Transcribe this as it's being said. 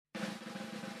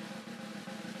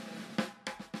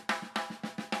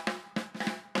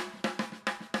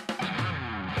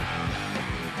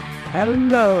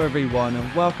Hello everyone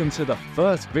and welcome to the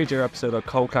first video episode of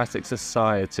Cult Classic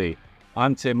Society.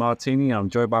 I'm Tim Martini and I'm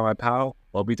joined by my pal,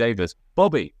 Bobby Davis.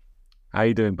 Bobby, how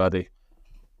you doing, buddy?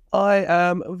 I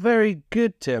am very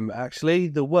good, Tim, actually.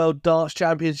 The World Darts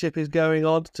Championship is going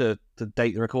on, to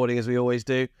date the recording as we always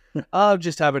do. I'm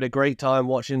just having a great time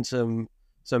watching some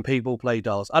people play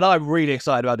darts. And I'm really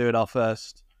excited about doing our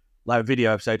first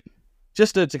video episode.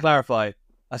 Just to clarify,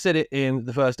 I said it in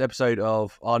the first episode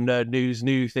of our Nerd News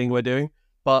new thing we're doing,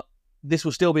 but this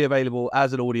will still be available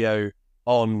as an audio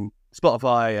on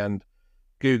Spotify and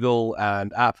Google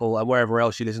and Apple and wherever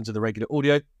else you listen to the regular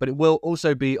audio, but it will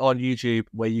also be on YouTube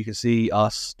where you can see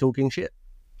us talking shit.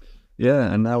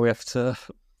 Yeah, and now we have to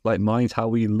mind how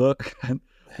we look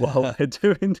while we're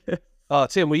doing this. Oh,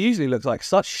 Tim, we usually look like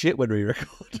such shit when we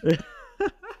record.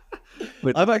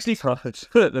 I've actually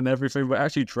and everything, but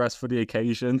actually dressed for the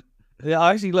occasion. Yeah,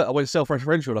 I went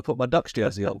self-referential and I put my Ducks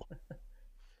jersey on.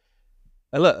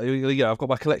 And look, I've got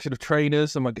my collection of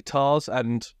trainers and my guitars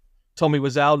and Tommy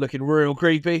Wiseau looking real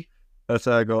creepy.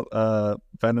 So I got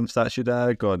Venom statue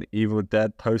there, got an Evil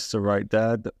Dead poster right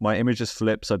there. My image is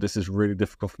flipped, so this is really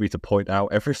difficult for me to point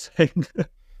out everything. Yeah,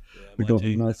 we got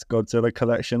a nice Godzilla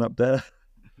collection up there.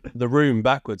 The room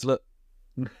backwards, look.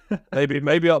 Maybe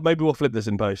we'll flip this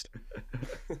in post.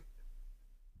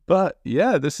 But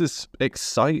yeah, this is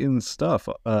exciting stuff.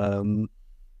 And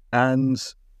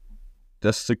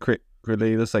just to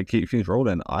quickly, let's keep things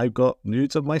rolling. I've got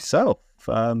news of myself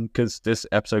because this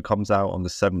episode comes out on the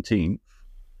 17th.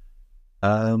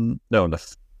 On the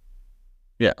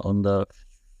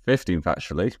 15th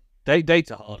actually.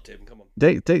 Dates are hard, Tim. Come on.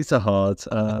 Dates are hard.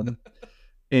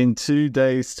 In 2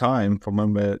 days' time from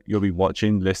when you'll be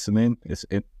watching, listening. It's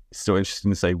still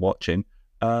interesting to say watching.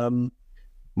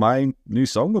 My new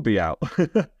song will be out.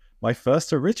 My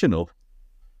first original.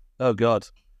 Oh, God.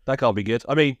 That can't be good.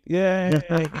 I mean, yay.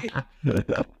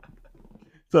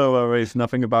 So it's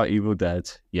nothing about Evil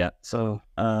Dead yet. So,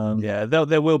 yeah,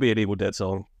 there will be an Evil Dead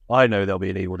song. I know there'll be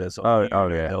an Evil Dead song. Oh,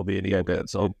 yeah. There'll be an Evil Dead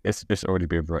song. It's just already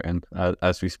been written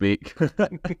as we speak.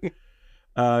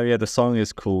 The song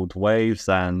is called Waves,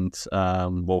 and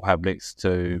we'll have links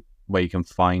to where you can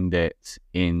find it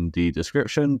in the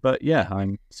description. But yeah,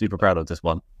 I'm super proud of this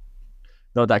one.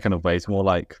 Not that kind of way, it's more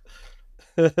like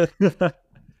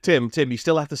Tim, you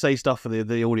still have to say stuff for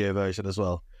the audio version as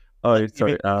well. Oh,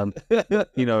 sorry.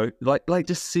 Like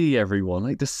to see everyone,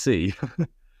 like to see.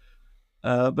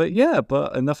 But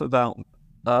enough about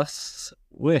us.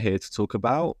 We're here to talk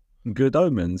about Good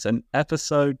Omens, an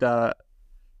episode that,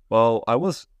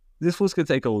 this was going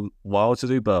to take a while to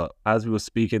do, but as we were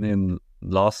speaking in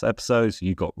last episodes,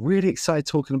 you got really excited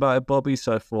talking about it, Bobby.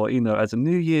 So I thought, as a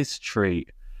New Year's treat,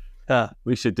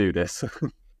 we should do this.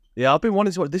 Yeah, I've been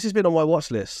wanting to watch. This has been on my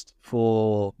watch list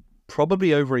for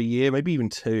probably over a year, maybe even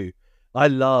 2. I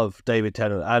love David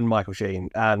Tennant and Michael Sheen,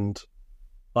 and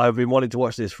I've been wanting to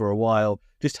watch this for a while.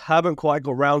 Just haven't quite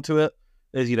got round to it.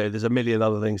 There's a million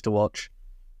other things to watch,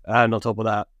 and on top of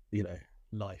that,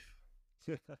 life.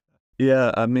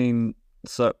 Yeah, I mean,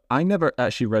 so I never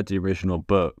actually read the original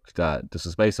book that this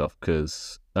is based off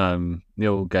because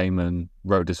Neil Gaiman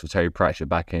wrote this for Terry Pratchett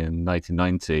back in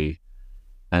 1990,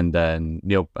 and then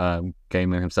Neil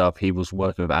Gaiman himself, he was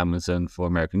working with Amazon for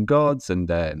American Gods, and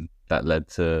then that led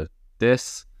to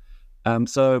this.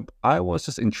 So I was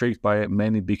just intrigued by it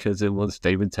mainly because it was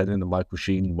David Tennant and Michael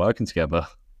Sheen working together.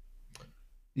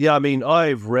 Yeah, I mean,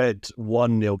 I've read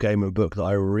one Neil Gaiman book that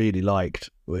I really liked,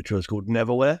 which was called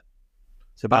Neverwhere.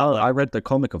 It's about I read the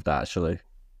comic of that, actually.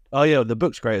 Oh, yeah, the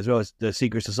book's great as well. It's the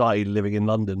Secret Society living in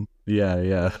London. Yeah.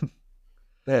 Yeah,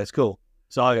 it's cool.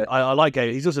 So I like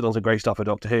Gaiman. He's also done some great stuff for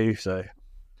Doctor Who, so...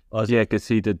 Yeah, because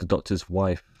he did The Doctor's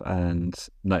Wife and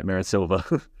Nightmare in Silver.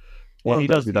 We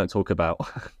don't talk about.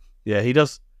 Yeah, he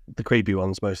does the creepy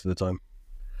ones most of the time.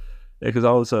 Yeah, because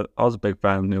I was a big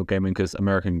fan of Neil Gaiman because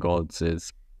American Gods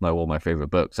is one of my favorite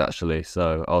books, actually.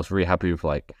 So I was really happy with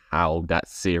how that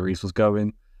series was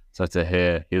going. So to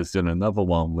hear he was doing another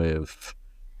one with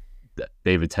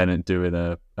David Tennant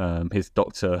doing his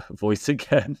Doctor voice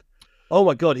again. Oh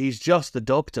my God, he's just the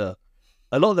Doctor.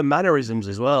 A lot of the mannerisms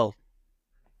as well.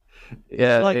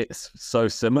 Yeah, it's so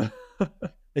similar.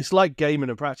 It's like Gaiman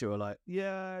and Pratchett were like,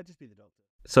 yeah, just be the Doctor.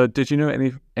 So did you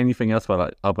know anything else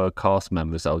about other cast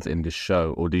members that was in this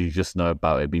show, or did you just know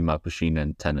about it being Michael Sheen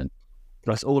and Tennant?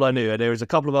 That's all I knew, and there is a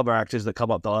couple of other actors that come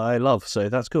up that I love, so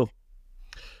that's cool.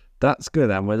 That's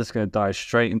good, and we're just going to dive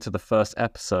straight into the first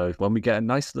episode when we get a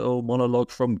nice little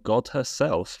monologue from God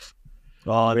herself.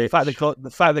 Oh, the fact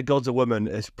that God's a woman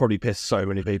has probably pissed so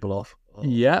many people off. Oh.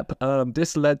 Yep.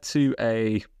 This led to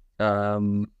a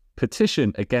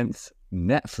petition against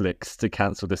Netflix to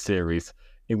cancel the series.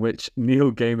 in which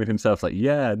Neil Gaiman himself's like,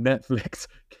 yeah, Netflix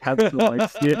cancel my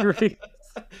series.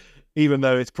 Even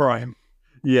though it's Prime.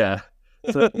 Yeah.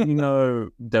 So,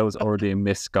 there was already a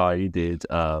misguided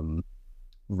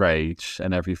rage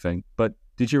and everything. But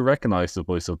did you recognize the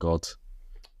voice of God?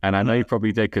 And I know you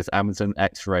probably did because Amazon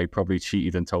X-Ray probably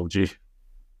cheated and told you.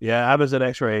 Yeah, Amazon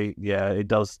X-Ray, yeah, it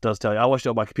does tell you. I watched it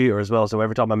on my computer as well, so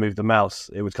every time I moved the mouse,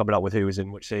 it was coming up with who was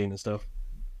in which scene and stuff.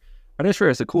 And it's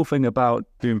realized the cool thing about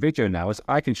doing video now is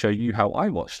I can show you how I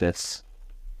watch this.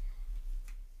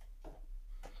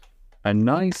 A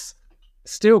nice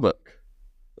steelbook.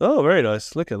 Oh, very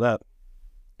nice. Look at that.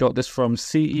 Got this from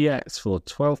CEX for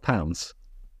 £12.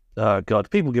 Oh, God.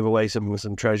 People give away some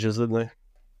treasures, don't they?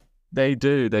 They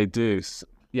do.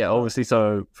 Yeah, obviously,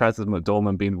 so Frances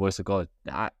McDormand being the voice of God,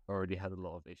 that already had a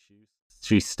lot of issues.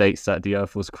 She states that the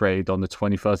Earth was created on the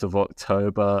 21st of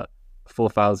October,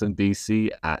 4000 BC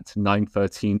at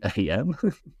 9:13 a.m.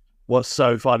 What's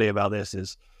so funny about this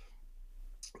is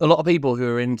a lot of people who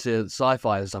are into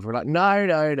sci-fi and stuff are like,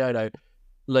 no.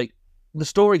 Like, the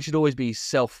story should always be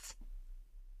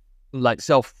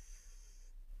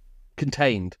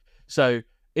self-contained. So,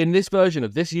 in this version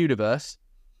of this universe,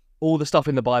 all the stuff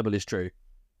in the Bible is true.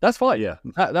 That's fine. Yeah.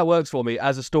 That works for me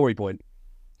as a story point.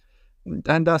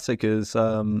 And that's it, because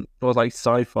like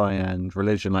sci-fi and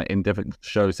religion, like in different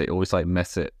shows, they always like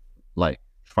mess it, like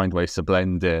find ways to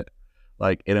blend it.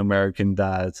 Like in American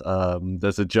Dad,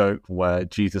 there's a joke where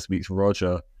Jesus meets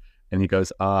Roger, and he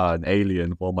goes, an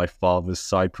alien, one of my father's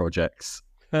side projects.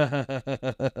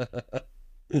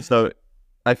 So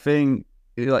I think,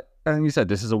 like, and you said,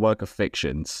 this is a work of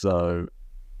fiction, so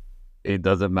it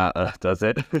doesn't matter, does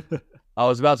it? I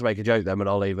was about to make a joke then, but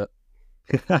I'll leave it.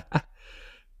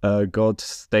 God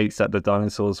states that the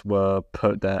dinosaurs were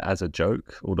put there as a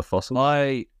joke, or the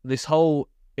fossils. This whole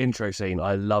intro scene,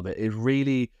 I love it. It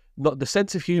really, not the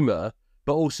sense of humor,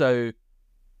 but also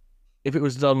if it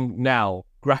was done now,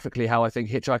 graphically, how I think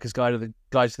Hitchhiker's Guide to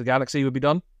the Galaxy would be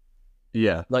done.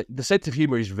 Yeah. Like, the sense of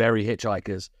humor is very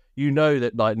Hitchhikers. You know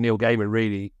that, like, Neil Gaiman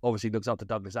really obviously looks up to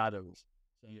Douglas Adams.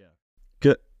 Yeah.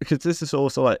 Because this is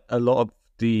also, like, a lot of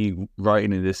the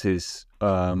writing in this is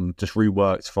just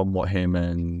reworked from what him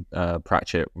and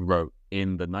Pratchett wrote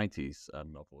in the 90s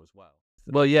novel as well.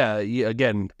 Well, yeah,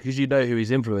 again, because you know who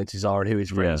his influences are and who his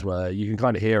friends were, you can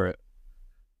kind of hear it.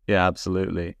 Yeah,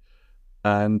 absolutely.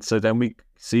 And so then we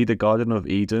see the Garden of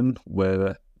Eden,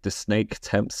 where the snake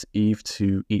tempts Eve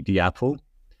to eat the apple,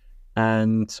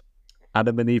 and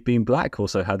Adam and Eve being black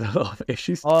also had a lot of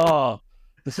issues. Oh,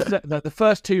 the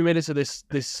first 2 minutes of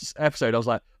this episode, I was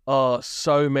like, oh,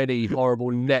 so many horrible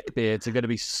neckbeards are going to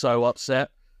be so upset.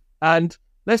 And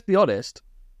let's be honest,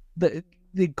 the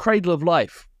cradle of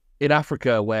life in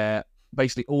Africa, where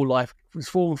basically all life was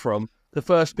formed from, the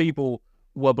first people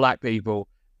were black people,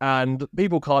 and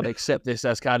people can't accept this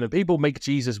as canon. People make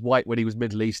Jesus white when he was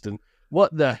Middle Eastern.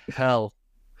 What the hell?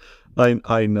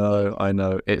 I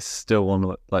know. It's still one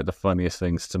of, like, the funniest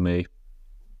things to me.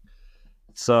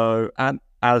 So, and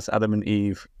as Adam and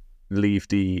Eve leave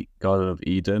the Garden of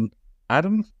Eden,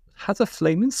 Adam has a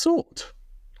flaming sword.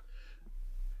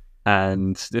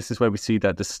 And this is where we see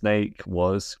that the snake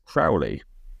was Crowley.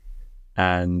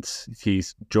 And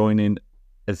he's joining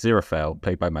Aziraphale,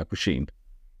 played by Michael Sheen.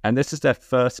 And this is their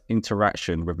first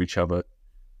interaction with each other.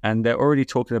 And they're already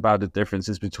talking about the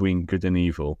differences between good and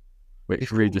evil,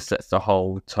 which really just sets the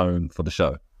whole tone for the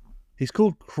show. He's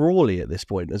called Crawley at this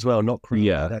point as well, not Crowley.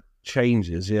 Yeah. That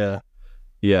changes, yeah.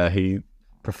 Yeah, he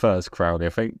prefers Crowley. I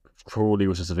think Crawley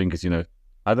was just a thing because,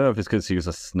 I don't know if it's because he was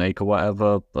a snake or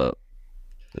whatever, but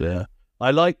yeah. I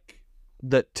like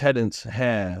that Tennant's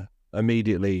hair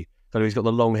immediately, so he's got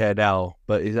the long hair now,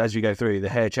 but as you go through, the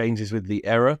hair changes with the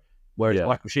era, whereas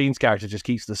Michael Sheen's character just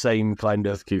keeps the same kind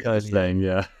of... keeps the same,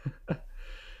 yeah.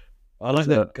 I like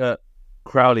that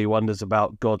Crowley wonders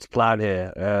about God's plan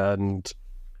here, and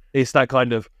it's that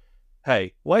kind of,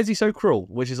 hey, why is he so cruel?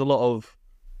 Which is a lot of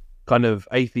kind of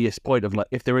atheist point of, like,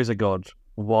 if there is a God,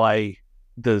 why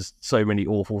does so many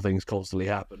awful things constantly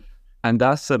happen? And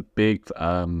that's a big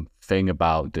thing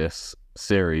about this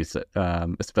series,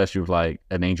 especially with, like,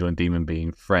 an angel and demon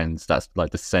being friends. That's,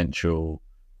 like, the central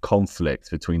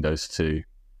conflict between those two.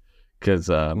 Because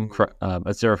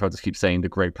Aziraphale just keeps saying the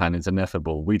great plan is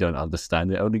ineffable. We don't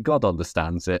understand it. Only God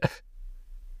understands it.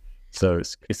 So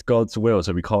it's God's will,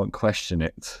 so we can't question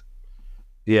it.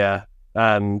 Yeah,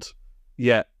 and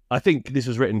yeah, I think this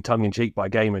was written tongue-in-cheek by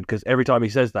Gaiman, because every time he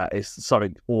says that, it's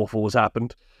something awful has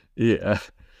happened. Yeah,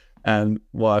 and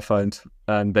what I find,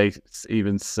 and they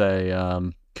even say,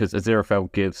 because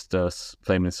Aziraphale gives the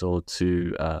flaming sword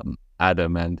to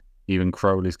Adam, and even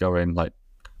Crowley's going, like,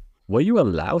 were you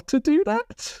allowed to do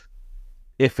that?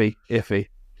 Iffy.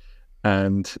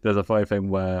 And there's a funny thing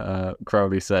where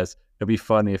Crowley says, "It'd be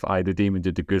funny if I, the demon,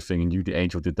 did the good thing and you, the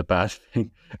angel, did the bad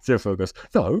thing." Aziraphale goes,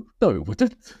 "No, it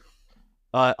wouldn't."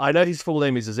 I know his full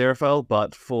name is Aziraphale,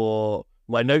 but for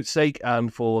my note's sake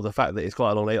and for the fact that it's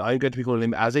quite a long name, I'm going to be calling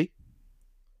him Azzy.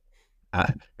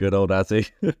 Good old Azzy.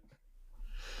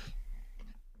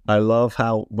 I love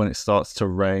how when it starts to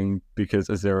rain, because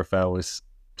Aziraphale is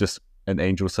just an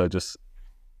angel, so just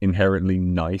inherently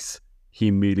nice, he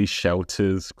immediately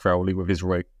shelters Crowley with his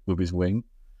wing.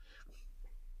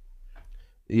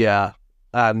 Yeah,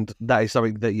 and that is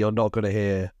something that you're not going to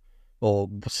hear or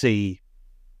see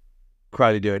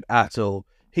Crowley doing at all.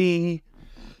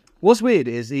 What's weird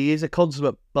is he is a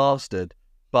consummate bastard,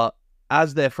 but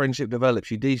as their friendship develops,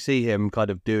 you do see him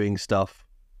kind of doing stuff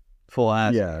for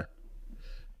Azzy. Yeah.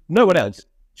 No one else.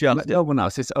 No one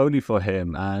else. It's only for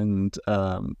him, and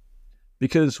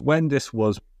because when this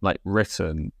was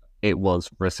written, it was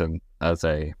written as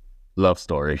a love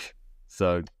story.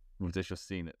 So we've just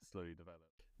seen it slowly develop.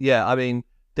 Yeah, I mean,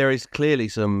 there is clearly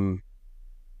some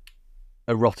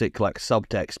erotic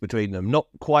subtext between them. Not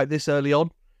quite this early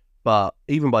on, but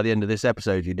even by the end of this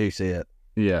episode, you do see it.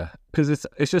 Yeah, because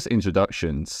it's just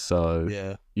introductions, so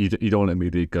yeah, you don't want to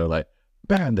immediately go like,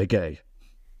 "Bam, they're gay."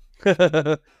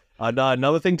 I know,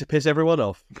 another thing to piss everyone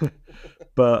off.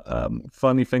 But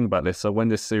funny thing about this, so when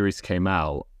this series came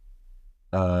out,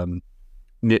 Neil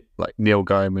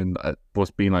Gaiman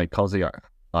was being called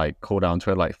out on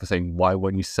Twitter for saying, "Why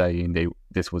weren't you saying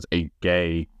this was a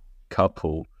gay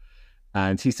couple?"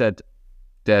 And he said,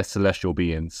 "They're celestial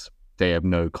beings. They have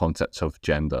no concept of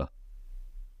gender.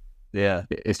 Yeah,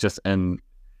 it's just an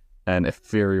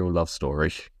ethereal love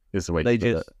story." Is the way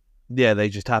they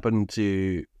just happen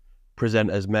to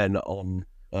present as men on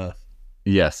Earth.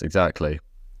 Yes, exactly.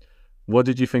 What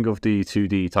did you think of the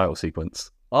 2D title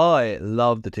sequence? I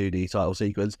love the 2D title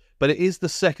sequence, but it is the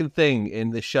second thing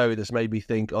in this show that's made me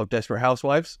think of Desperate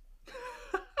Housewives.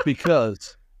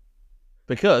 because,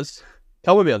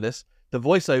 come with me on this, the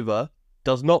voiceover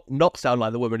does not sound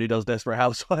like the woman who does Desperate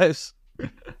Housewives.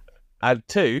 And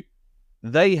 2,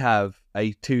 they have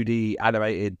a 2D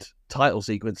animated title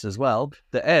sequence as well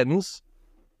that ends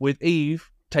with Eve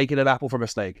taking an apple from a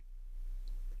snake.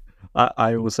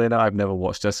 I will say that I've never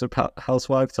watched Desperate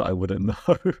Housewives, so I wouldn't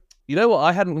know. You know what?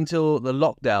 I hadn't until the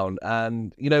lockdown,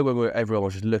 and when everyone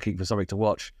was just looking for something to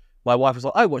watch. My wife was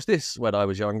like, "I watched this when I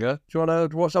was younger. Do you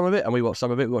want to watch some of it?" And we watched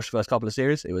some of it. We watched the first couple of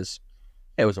series. It was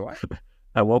alright.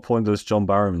 At what point does John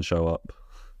Barrowman show up?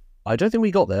 I don't think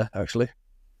we got there, actually.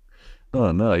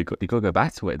 Oh no, you got to go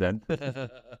back to it then.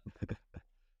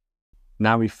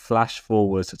 Now we flash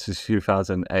forward to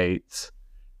 2008,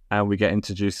 and we get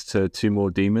introduced to 2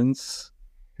 more demons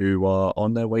who are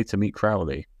on their way to meet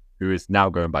Crowley, who is now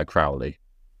going by Crowley.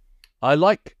 I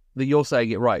like that you're saying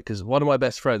it right, because one of my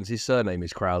best friends, his surname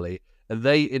is Crowley, and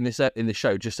they in the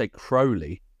show just say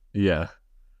Crowley. Yeah.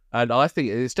 And I think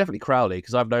it's definitely Crowley,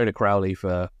 because I've known a Crowley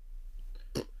for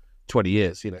 20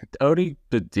 years, Only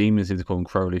the demons seem to call him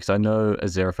Crowley, because I know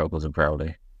Aziraphale calls him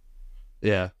Crowley.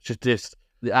 Yeah, just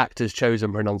the actor's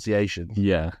chosen pronunciation.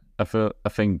 Yeah, I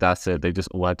think that's it. They just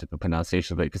all had different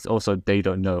pronunciation of it, because also they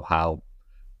don't know how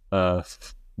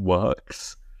Earth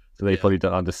works, so they probably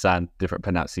don't understand different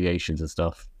pronunciations and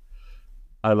stuff.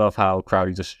 I love how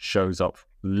Crowley just shows up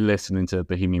listening to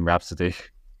Bohemian Rhapsody.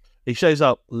 He shows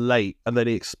up late, and then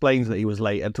he explains that he was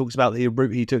late and talks about the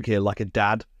route he took here like a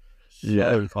dad.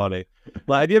 Yeah. So funny.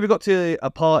 Have you ever got to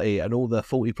a party and all the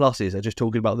 40 pluses are just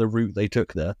talking about the route they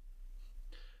took there?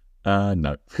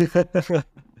 No.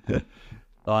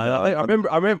 I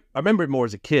remember it more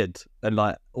as a kid, and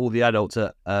all the adults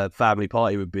at a family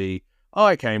party would be, "Oh,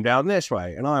 I came down this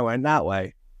way and I went that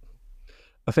way."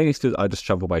 I think it's because I just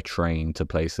travel by train to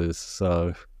places,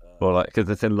 so because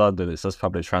it's in London, it's just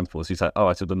public transport. So you say, "Oh,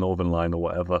 I took the Northern Line" or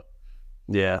whatever.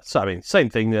 Yeah, so I mean, same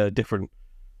thing, different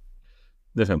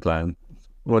plan,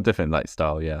 different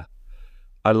style. Yeah,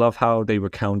 I love how they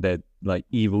recount their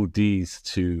evil deeds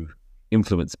to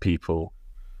influence people.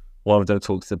 One of them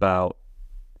talks about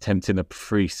tempting a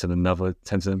priest, and another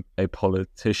tempting a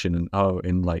politician, and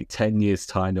in 10 years'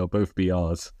 time they'll both be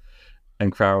ours.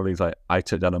 And Crowley's like, "I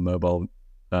took down a mobile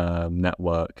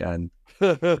network and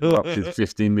corrupted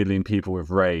 15 million people with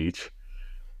rage,"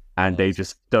 and they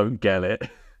just don't get it.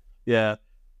 Yeah,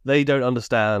 they don't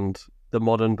understand the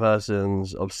modern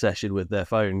person's obsession with their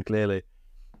phone. Clearly,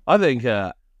 I think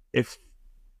if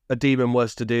a demon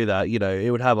was to do that,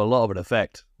 it would have a lot of an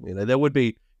effect. There would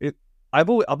be. I've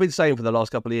been saying for the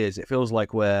last couple of years, it feels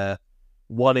like we're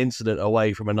one incident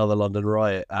away from another London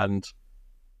riot, and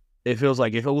it feels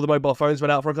like if all the mobile phones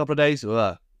went out for a couple of days,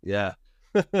 yeah.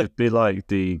 It'd be like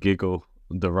the giggle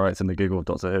the rights and the giggle of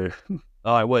Doctor Who.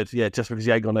 Oh, I would, yeah, just because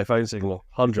he ain't got no phone signal.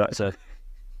 100%.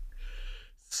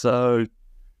 So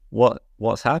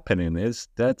what's happening is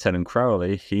they're telling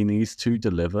Crowley he needs to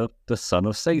deliver the son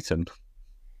of Satan.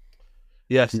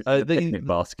 Yes, The picnic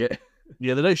basket.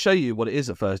 Yeah, they don't show you what it is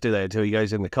at first, do they? Until he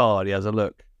goes in the car and he has a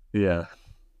look. Yeah.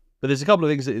 But there's a couple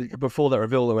of things that, before that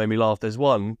reveal, that made me laugh. There's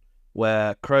one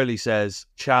where Crowley says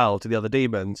 "ciao" to the other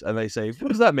demons, and they say, "What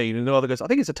does that mean?" And the other goes, "I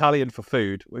think it's Italian for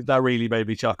food." That really made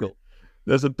me chuckle.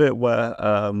 There's a bit where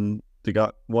the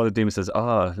guy, one of the demons says,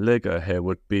 Lego here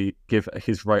would give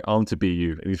his right arm to be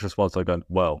you. And he responds like going,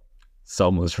 well,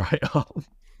 someone's right arm.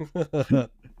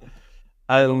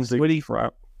 And when he what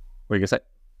are you going to say?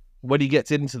 When he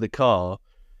gets into the car,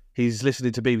 he's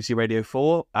listening to BBC Radio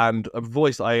 4, and a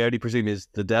voice that I only presume is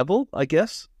the devil, I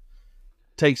guess,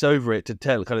 takes over it to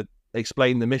kind of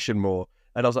explain the mission more.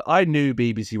 And I was like, I knew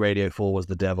BBC Radio 4 was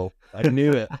the devil. I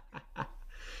knew it.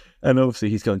 And obviously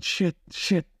he's going, shit,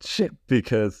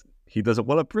 because he doesn't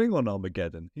want to bring on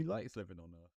Armageddon. He likes living on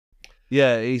Earth.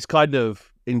 Yeah, he's kind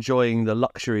of enjoying the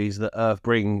luxuries that Earth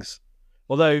brings.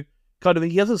 Although, kind of,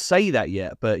 he doesn't say that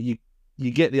yet, but you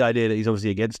get the idea that he's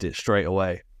obviously against it straight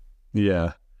away.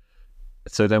 Yeah.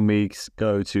 So then we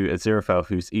go to Aziraphale,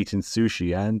 who's eating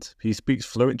sushi, and he speaks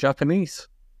fluent Japanese.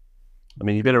 I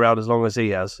mean, he's been around as long as he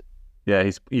has. Yeah,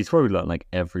 he's probably learned like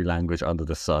every language under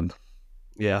the sun.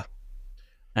 Yeah.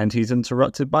 And he's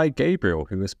interrupted by Gabriel,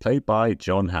 who is played by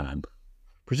John Hamm.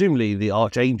 Presumably the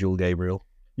Archangel Gabriel.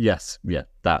 Yes, yeah,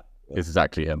 that is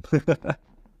exactly him.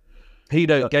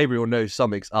 Gabriel knows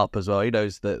something's up as well. He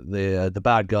knows that the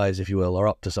bad guys, if you will, are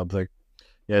up to something.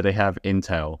 Yeah, they have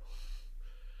intel.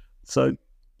 So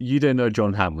you didn't know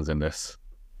John Hamm was in this?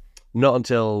 Not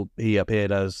until he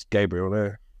appeared as Gabriel,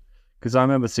 no. Because I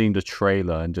remember seeing the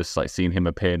trailer and just like seeing him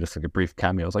appear in just like a brief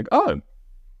cameo. I was like, oh,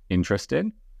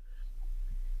 interesting.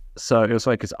 So it was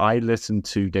like, because I listened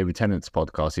to David Tennant's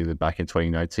podcast he did back in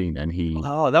 2019, and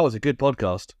that was a good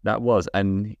podcast.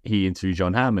 And he interviewed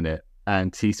John Hamm in it,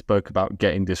 and he spoke about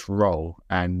getting this role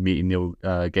and meeting Neil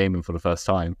Gaiman for the first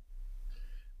time.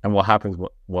 And what happened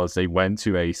was they went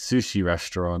to a sushi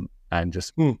restaurant and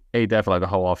just ate there for like the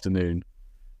whole afternoon.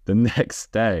 The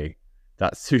next day,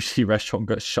 that sushi restaurant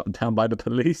got shut down by the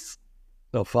police.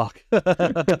 Oh, fuck.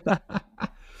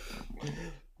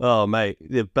 Oh, mate.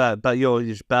 You're bad, but you're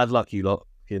just bad luck, you lot.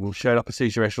 Getting showing up at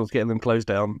sushi restaurants, getting them closed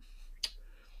down.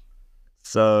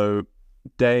 So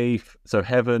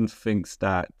Heaven thinks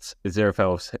that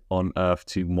Aziraphale's on Earth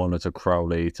to monitor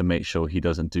Crowley to make sure he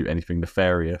doesn't do anything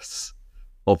nefarious.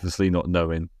 Obviously not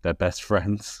knowing they're best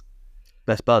friends.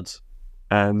 Best buds.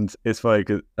 And it's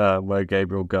like where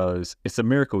Gabriel goes, it's a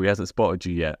miracle he hasn't spotted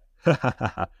you yet.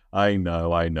 I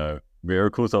know.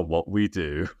 Miracles are what we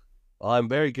do. I'm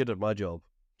very good at my job.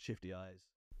 Shifty eyes.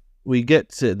 We get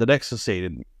to the next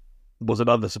scene. Was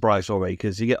another surprise for me,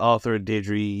 because you get Arthur and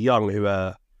Deirdre Young, who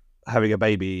are having a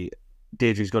baby.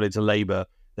 Deirdre's got into labour.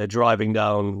 They're driving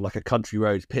down like a country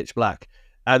road, pitch black.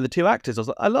 And the two actors, I was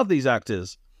like, I love these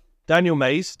actors. Daniel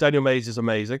Mays is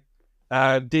amazing.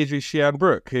 And Deirdre Sheehan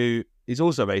Brooke, who is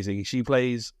also amazing. She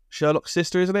plays Sherlock's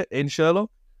sister, isn't it? In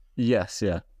Sherlock? Yes,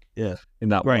 yeah. Yeah. In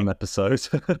that one episode.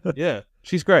 Yeah,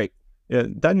 she's great. Yeah,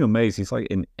 Daniel Mays, he's like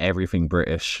in everything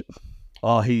British.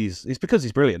 Oh, it's because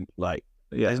he's brilliant. Like,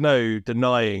 there's no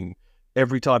denying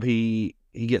every time he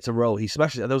gets a role, he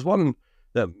smashes it. And there was one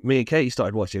that me and Katie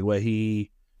started watching where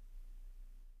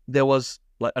there was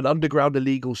like an underground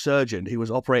illegal surgeon who was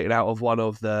operating out of one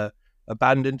of the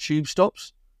abandoned tube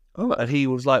stops. Oh. And he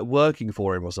was like working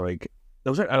for him or something.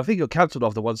 And I think it got cancelled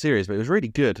after one series, but it was really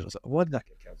good. I was like, why did that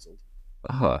get cancelled?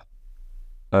 I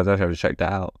don't have to check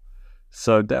that out.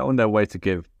 So they're on their way to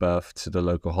give birth to the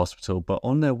local hospital, but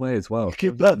on their way as well.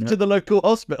 Give birth to the local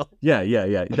hospital? Yeah.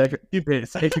 It's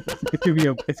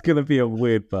going to be a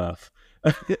weird birth.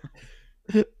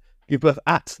 Give birth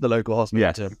at the local hospital.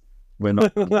 Yes. We're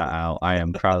not that out. I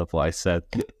am proud of what I said.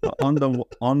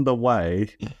 On the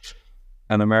way,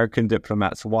 an American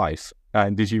diplomat's wife.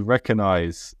 And did you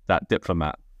recognize that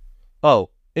diplomat? Oh,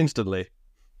 instantly.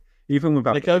 Even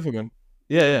without Nick Overman.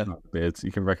 Yeah. Beards,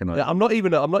 you can recognize. Yeah, I'm not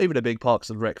even a big Parks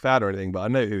and Rec fan or anything, but I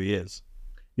know who he is.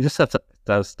 You just have to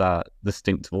does that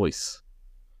distinct voice.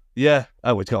 Yeah.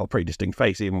 Oh, it's got a pretty distinct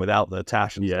face even without the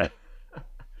tash and stuff.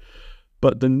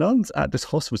 But the nuns at this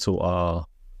hospital are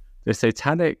the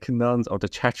satanic nuns of the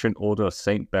Chattering Order of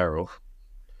Saint Beryl.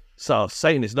 So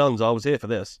Satanist nuns, I was here for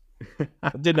this. I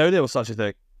didn't know there was such a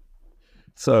thing.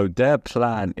 So their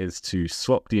plan is to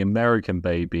swap the American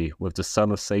baby with the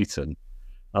son of Satan.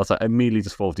 I was like, immediately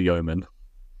just thought of the Omen.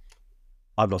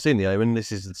 I've not seen the Omen.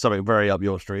 This is something very up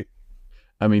your street.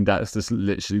 I mean, that's just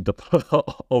literally the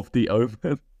plot of the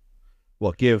Omen.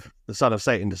 give the son of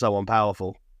Satan to someone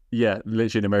powerful. Yeah,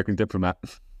 literally an American diplomat.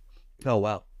 Oh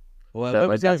wow! Well,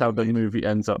 That's how the movie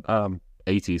ends up.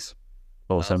 80s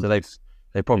or so 70s.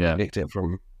 they probably Yeah. nicked it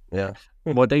from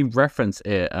Well, they reference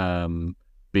it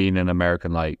being an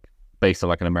American, like based on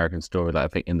like an American story, like I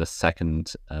think in the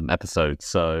second episode.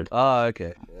 So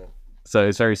okay. Yeah. so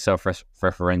it's very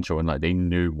self-referential, and like they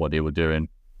knew what they were doing.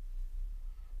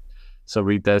 So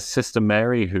there's Sister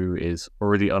Mary, who is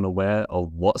already unaware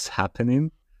of what's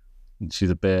happening. She's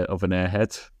a bit of an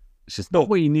airhead. She's not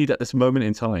what you need at this moment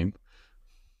in time.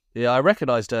 Yeah, I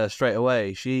recognised her straight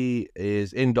away. She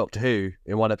is in Doctor Who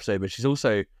in one episode, but she's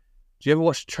also... Do you ever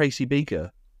watch Tracy Beaker?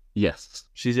 Yes.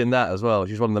 She's in that as well.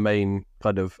 She's one of the main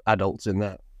kind of adults in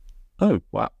that. Oh,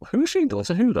 wow. Who is she in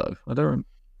Doctor Who, though? I don't remember.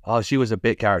 Oh, she was a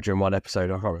bit character in one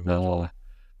episode. I can't remember. No,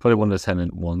 probably one of the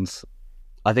Tenant ones.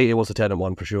 I think it was a Tenant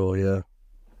one for sure, yeah.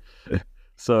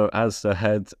 So as the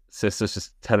head sister's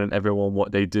just telling everyone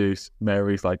what they do,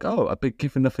 Mary's like, oh, I've been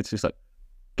given nothing. She's like,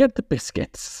 get the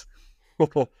biscuits.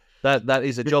 That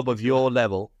is a job of your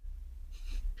level.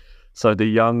 So the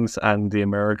Youngs and the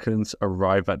Americans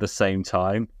arrive at the same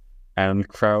time, and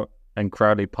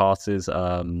Crowley passes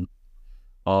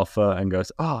Arthur and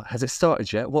goes, "Oh, has it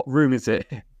started yet? What room is it?"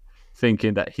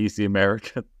 Thinking that he's the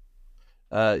American.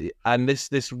 And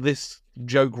this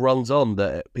joke runs on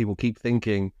that people keep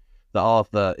thinking that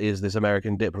Arthur is this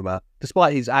American diplomat,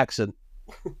 despite his accent.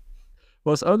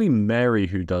 Well, it's only Mary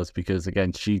who does, because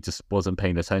again, she just wasn't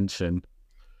paying attention.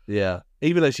 Yeah,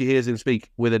 even though she hears him speak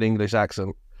with an English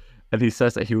accent. And he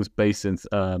says that he was based in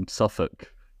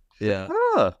Suffolk. Yeah.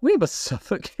 Ah, we have a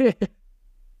Suffolk here.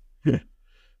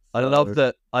 I love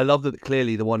that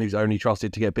clearly the one who's only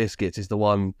trusted to get biscuits is the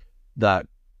one that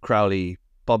Crowley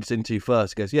bumps into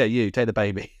first. He goes, yeah, you, take the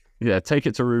baby. Yeah, take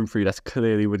it to room 3. That's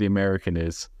clearly where the American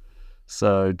is.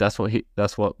 So that's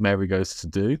what Mary goes to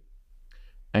do.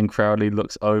 And Crowley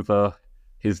looks over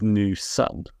his new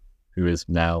son, who is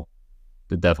now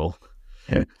the devil.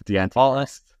 The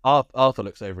Antichrist. Arthur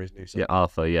looks over his new son. Yeah,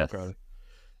 Arthur, yes. Crowley.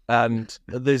 And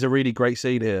there's a really great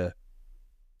scene here.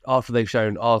 After they've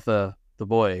shown Arthur the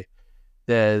boy,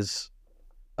 there's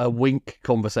a wink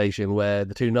conversation where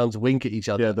the two nuns wink at each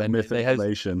other. Yeah, the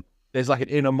myth-information. There's like an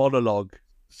inner monologue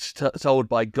told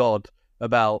by God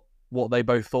about what they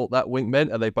both thought that wink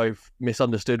meant, and they both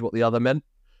misunderstood what the other meant.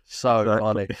 So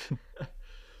funny.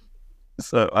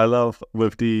 So I love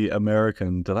with the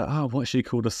American, they're like, oh, what's she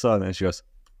called a son? And she goes,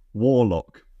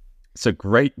 Warlock. It's a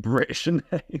great British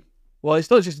name. Well, it's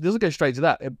not just, it doesn't go straight to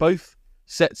that. In both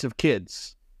sets of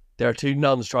kids, there are two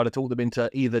nuns trying to talk them into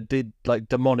either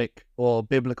demonic or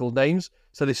biblical names.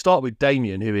 So they start with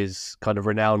Damien, who is kind of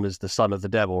renowned as the son of the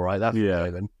devil, right? That's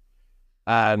Damon.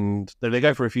 And then they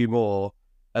go for a few more,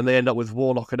 and they end up with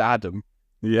Warlock and Adam.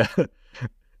 Yeah.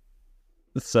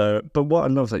 So, but what I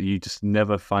love is that you just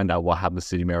never find out what happens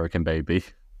to the American baby.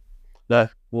 No,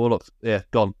 Warlock's,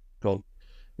 gone.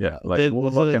 Yeah, like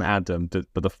Warlock and Adam,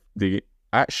 but the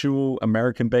actual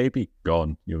American baby,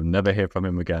 gone. You'll never hear from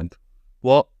him again.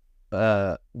 What?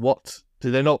 What?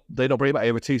 Do they not bring it back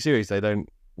over 2 series? They don't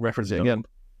reference it again?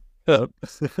 Oh,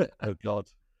 God.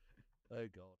 Oh,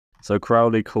 God. So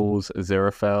Crowley calls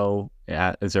Aziraphale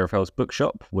at Aziraphale's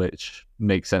bookshop, which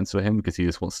makes sense for him because he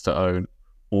just wants to own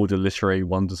all the literary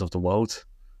wonders of the world.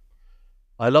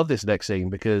 I love this next scene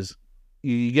because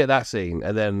you get that scene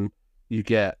and then you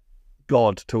get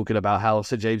God talking about how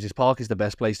St James's Park is the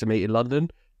best place to meet in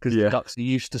London because the ducks are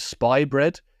used to spy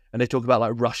bread, and they talk about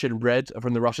like Russian bread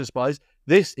from the Russian spies.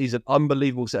 This is an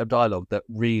unbelievable set of dialogue that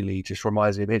really just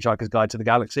reminds me of Hitchhiker's Guide to the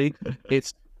Galaxy.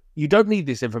 You don't need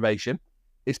this information.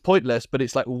 It's pointless, but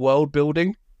it's like world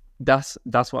building. That's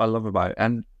what I love about it.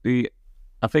 And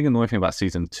I think the annoying thing about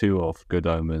season 2 of Good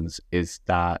Omens is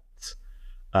that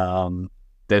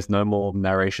there's no more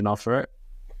narration after it.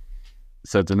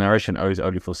 So the narration is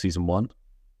only for season 1.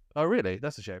 Oh, really?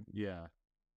 That's a shame. Yeah.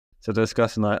 So they're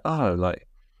discussing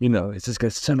it's just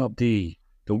going to set up the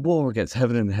war against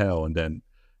heaven and hell, and then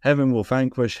heaven will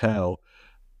vanquish hell.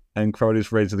 And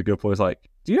Crowley's raised to the good boys like,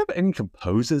 do you have any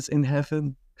composers in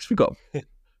heaven? Because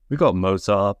we got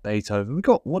Mozart, Beethoven, we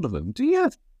got one of them. Do you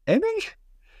have any?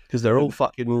 Because they're all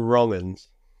fucking wrong-uns.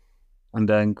 And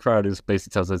then Crowley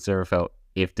basically tells Aziraphale,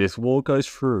 if this war goes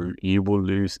through, you will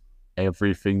lose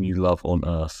everything you love on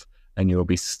earth, and you'll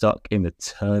be stuck in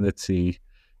eternity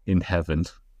in heaven.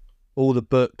 All the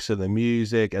books and the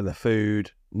music and the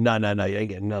food. No, you ain't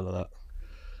getting none of that.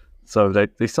 So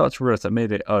they start to realize that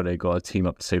maybe they got to team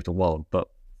up to save the world. But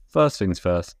first things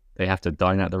first, they have to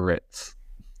dine at the Ritz.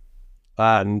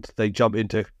 And they jump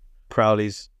into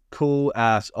Crowley's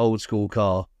cool-ass old-school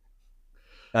car.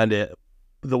 And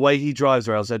the way he drives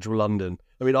around central London,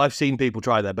 I mean, I've seen people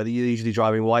try that, but they're usually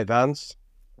driving white vans.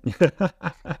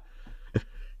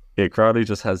 Yeah, Crowley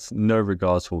just has no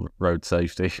regard for road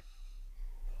safety.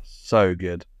 So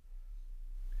good.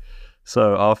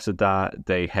 So after that,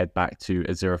 they head back to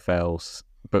Aziraphale's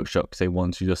bookshop because they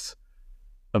want to just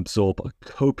absorb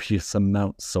copious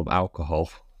amounts of alcohol.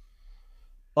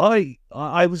 I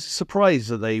was surprised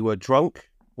that they were drunk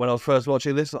when I was first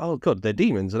watching this. Oh god, they're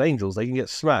demons and angels. They can get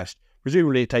smashed.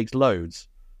 Presumably, it takes loads.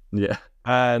 Yeah.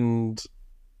 And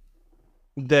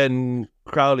then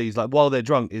Crowley's like, while they're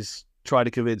drunk, is trying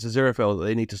to convince Aziraphale that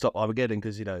they need to stop Armageddon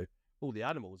because, you know, all the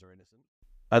animals are innocent.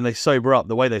 And they sober up.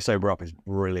 The way they sober up is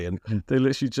brilliant. They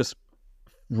literally just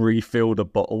refill the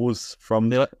bottles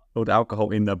from all the alcohol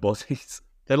in their bodies.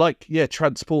 They're like, yeah,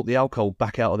 transport the alcohol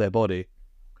back out of their body.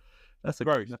 That's a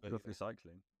Gross. That's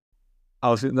recycling.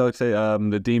 I was going to say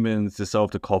the demons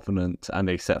dissolved the covenant and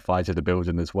they set fire to the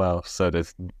building as well. So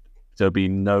there'll be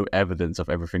no evidence of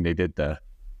everything they did there.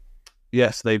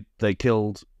 Yes, they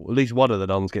killed, at least one of the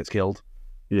nuns gets killed.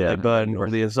 Yeah, they burn all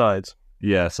the insides.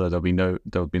 Yeah, so there'll be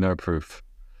no proof.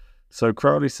 So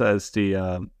Crowley says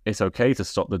it's okay to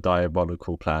stop the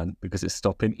diabolical plan because it's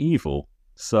stopping evil.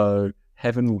 So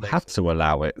heaven will have to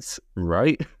allow it,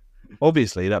 right?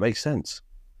 Obviously, that makes sense.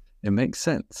 It makes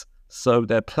sense. So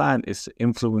their plan is to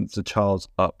influence the child's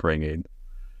upbringing.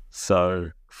 So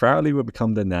Crowley will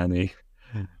become the nanny,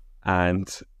 and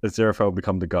Aziraphale will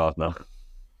become the gardener.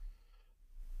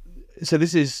 So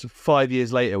this is 5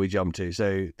 years later we jump to.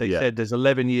 So they said there's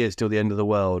 11 years till the end of the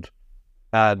world,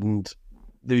 and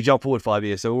we jump forward 5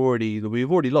 years. So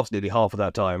we've already lost nearly half of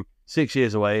that time. 6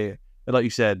 years away, and like you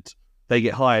said, they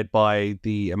get hired by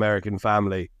the American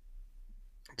family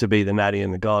to be the nanny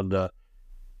and the gardener.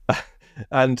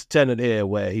 And Tennant here,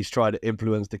 where he's trying to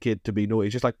influence the kid to be naughty,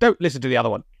 he's just like, don't listen to the other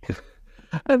one.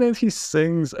 And then he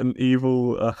sings an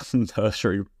evil not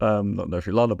nursery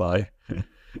lullaby.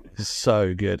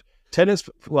 So good. Tennant's,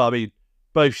 well, I mean,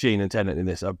 both Sheen and Tennant in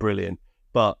this are brilliant,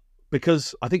 but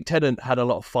because I think Tennant had a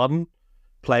lot of fun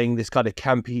playing this kind of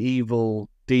campy evil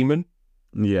demon.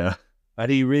 Yeah.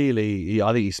 And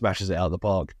I think he smashes it out of the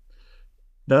park.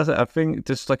 I think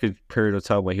just like a period of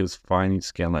time where he was finally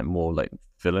just getting like more like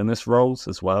villainous roles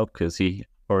as well, because he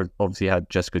obviously had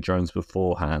Jessica Jones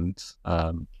beforehand,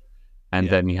 and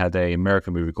then he had a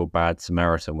American movie called Bad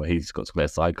Samaritan where he's got to play a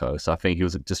psycho. So I think he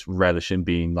was just relishing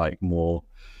being like more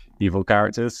evil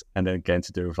characters, and then again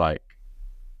to do with like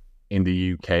in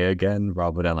the UK again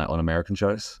rather than like on American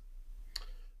shows.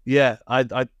 Yeah, I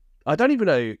don't even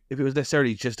know if it was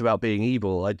necessarily just about being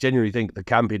evil. I genuinely think the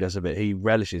campiness of it he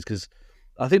relishes, because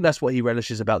I think that's what he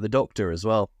relishes about the Doctor as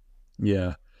well.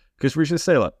 Yeah, because we should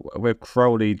say, like, with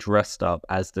Crowley dressed up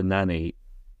as the nanny,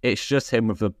 it's just him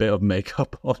with a bit of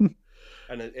makeup on.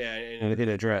 And in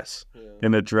a dress. Yeah.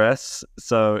 In a dress.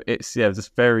 So it's,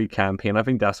 just very campy. And I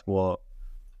think that's what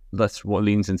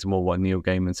leans into more what Neil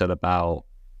Gaiman said about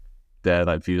their,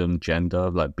 like, view on gender,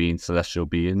 like, being celestial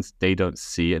beings. They don't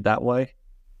see it that way.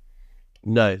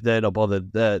 No, they're not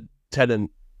bothered. They're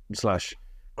Tennant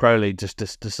 / Crowley just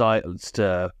decides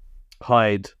to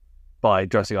hide by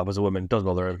dressing up as a woman. Doesn't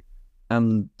bother him.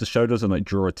 And the show doesn't like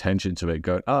draw attention to it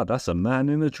going, that's a man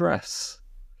in a dress.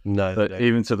 No. But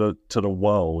even to the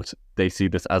world, they see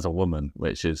this as a woman,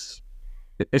 which is,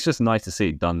 it's just nice to see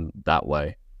it done that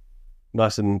way.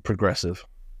 Nice and progressive.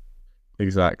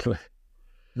 Exactly.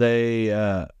 They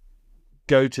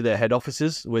go to their head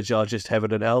offices, which are just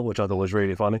heaven and hell, which I thought was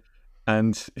really funny.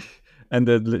 And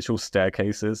the literal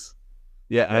staircases.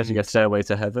 Yeah, and you get stairway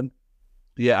to heaven.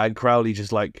 Yeah, and Crowley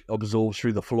just like absorbs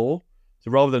through the floor. So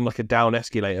rather than like a down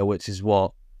escalator, which is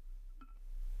what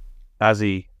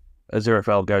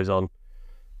Aziraphale goes on,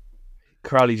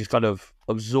 Crowley just kind of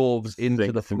absorbs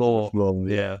into the floor.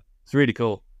 Yeah, it's really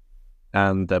cool.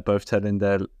 And they're both telling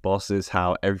their bosses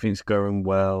how everything's going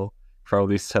well.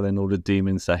 Crowley's telling all the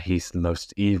demons that he's the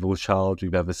most evil child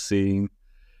we've ever seen.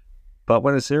 But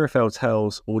when Aziraphale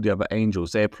tells all the other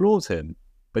angels, they applaud him,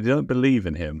 but they don't believe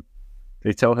in him.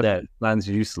 They tell him that plan's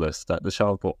useless, that the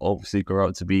child will obviously grow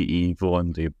up to be evil,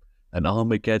 and an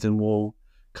Armageddon will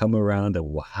come around and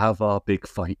we'll have our big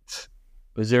fight.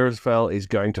 Aziraphale is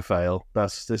going to fail.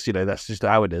 That's just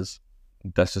how it is.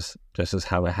 That's just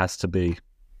how it has to be.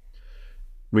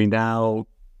 We now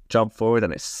jump forward,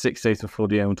 and it's 6 days before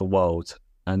the end of the world,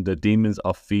 and the demons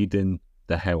are feeding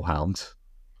the Hellhound.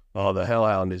 Oh, the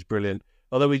Hellhound is brilliant.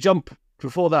 Although we jump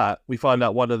before that, we find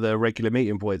out one of the regular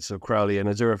meeting points of Crowley and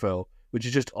Aziraphale, which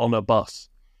is just on a bus.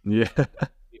 Yeah, on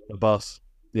a bus.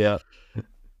 Yeah,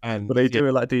 but they do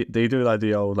it like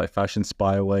the old like fashion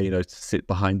spy way, to sit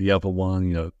behind the other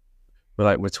one.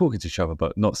 We're talking to each other,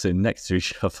 but not sitting next to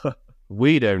each other.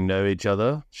 We don't know each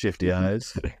other, shifty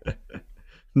eyes.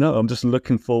 No, I'm just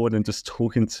looking forward and just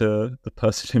talking to the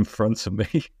person in front of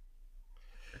me.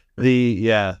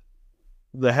 The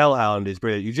Hellhound is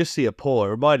brilliant. You just see a paw. It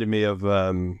reminded me of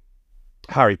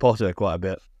Harry Potter quite a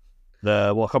bit.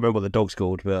 I can't remember what the dog's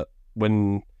called, but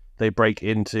when they break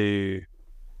into,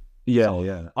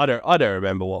 Yeah. I don't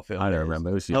remember what film. I don't it is. remember.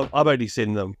 It was, I've only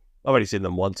seen them. I've only seen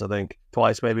them once, I think,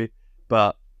 twice maybe.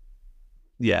 But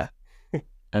yeah,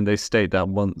 and they state that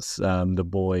once the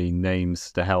boy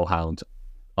names the Hellhound,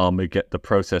 the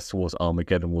process towards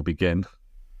Armageddon will begin.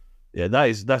 yeah,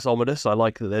 that's ominous. I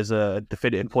like that there's a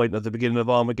definitive point at the beginning of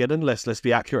Armageddon. Let's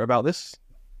be accurate about this.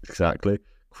 Exactly.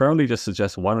 Crowley just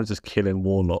suggests, why not just killing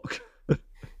Warlock?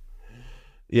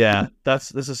 Yeah,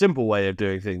 that's a simple way of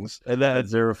doing things. And then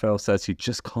Aziraphale says he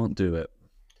just can't do it.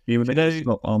 Even if it's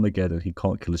not Armageddon, he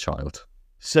can't kill a child.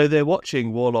 So they're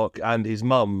watching Warlock and his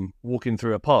mum walking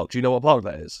through a park. Do you know what park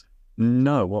that is?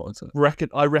 No, what was it?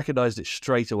 I recognised it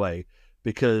straight away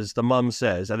because the mum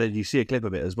says, and then you see a clip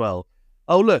of it as well.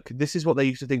 Oh, look, this is what they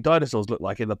used to think dinosaurs looked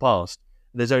like in the past.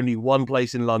 There's only one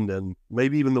place in London,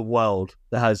 maybe even the world,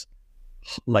 that has,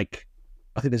 like,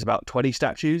 I think there's about 20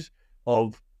 statues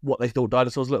of what they thought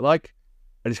dinosaurs looked like,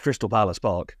 and it's Crystal Palace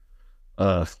Park.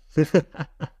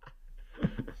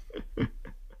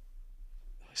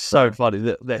 So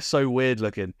funny. They're so weird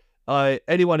looking.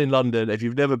 Anyone in London, if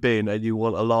you've never been and you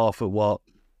want to laugh at what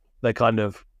the kind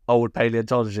of old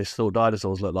paleontologists thought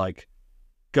dinosaurs looked like,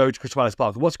 go to Crystal Palace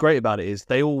Park. And what's great about it is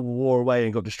they all wore away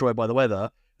and got destroyed by the weather,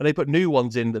 and they put new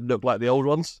ones in that look like the old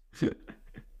ones.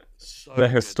 So they're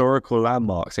historical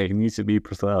landmarks. They need to be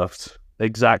preserved.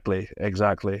 Exactly.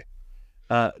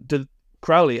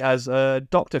 Crowley has a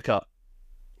doctor cut.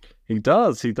 He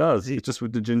does. He's just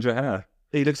with the ginger hair.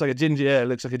 He looks like a ginger. Yeah,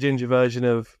 looks like a ginger version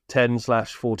of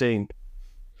 10/14.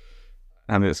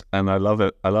 And I love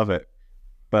it.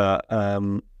 But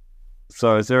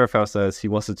so Aziraphale says he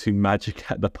wants to do magic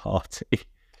at the party. It's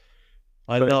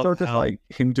not just like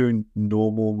him doing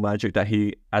normal magic that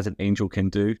he, as an angel, can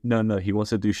do. No, he wants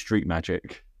to do street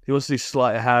magic. He wants to do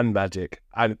sleight of hand magic,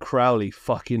 and Crowley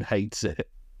fucking hates it.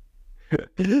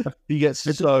 He gets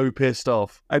so pissed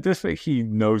off. I just think he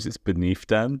knows it's beneath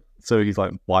them, so he's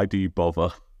like, "Why do you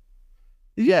bother?"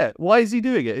 Yeah, why is he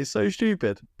doing it? It's so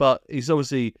stupid. But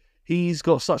he's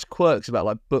got such quirks about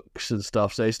like books and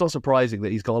stuff, so it's not surprising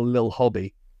that he's got a little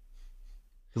hobby.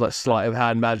 It's like sleight of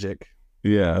hand magic.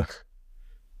 Yeah.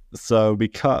 So we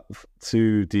cut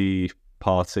to the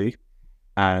party,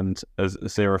 and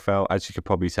Aziraphale, as you could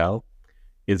probably tell,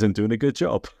 isn't doing a good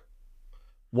job.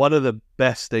 One of the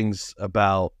best things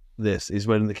about this is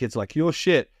when the kid's like, "You're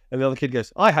shit," and the other kid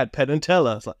goes, "I had Penn and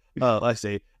Teller." It's like, oh,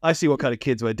 I see what kind of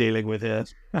kids we're dealing with here.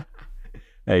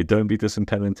 Hey, don't be dissing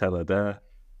Penn and Teller there.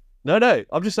 No,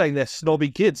 I'm just saying they're snobby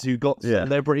kids who got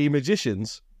celebrity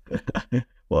magicians.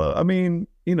 Well, I mean,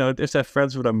 if they're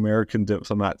friends with American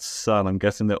diplomat's son, I'm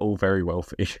guessing they're all very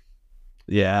wealthy.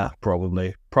 Yeah,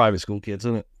 probably. Private school kids,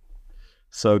 isn't it?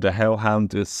 So the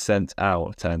Hellhound is sent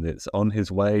out, and it's on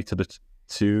his way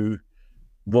to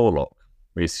Warlock,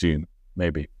 we assume.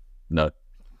 Maybe. No.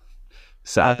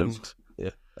 Sad. Yeah.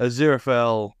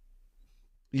 Aziraphale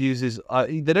uses...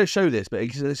 they don't show this, but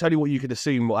it's only what you can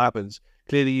assume what happens.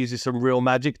 Clearly uses some real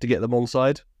magic to get them on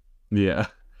side. Yeah.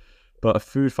 But a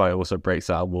food fight also breaks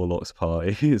out Warlock's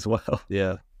party as well.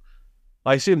 Yeah.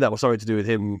 I assume that was something to do with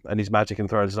him and his magic and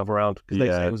throwing stuff around. Because they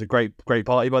say it was a great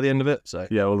party by the end of it. So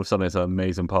yeah, all of a sudden it's an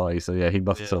amazing party. So yeah, he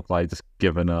must have like just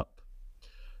given up.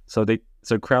 So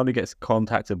Crowley gets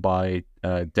contacted by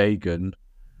Dagon,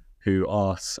 who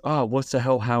asks, what's the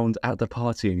Hellhound at the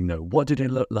party? And, what did it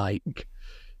look like?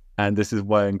 And this is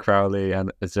when Crowley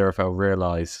and Aziraphale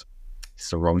realise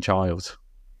it's the wrong child.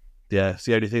 Yeah, it's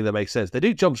the only thing that makes sense. They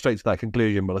do jump straight to that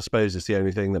conclusion, but I suppose it's the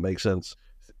only thing that makes sense.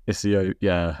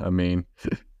 I mean,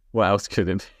 what else could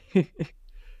it be?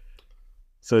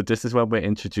 So this is when we're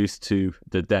introduced to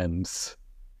the Dems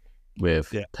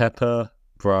with Pepper,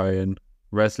 Brian,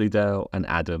 Wensleydale, and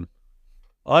Adam.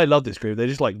 I love this group. They're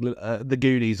just like the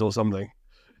Goonies or something.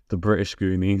 The British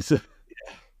Goonies.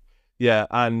 Yeah,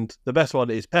 and the best one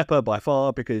is Pepper by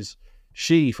far because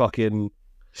she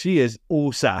is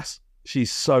all sass.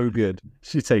 She's so good.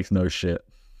 She takes no shit.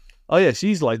 Oh yeah,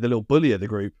 she's like the little bully of the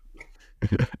group.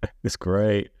 It's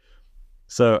great.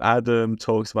 So Adam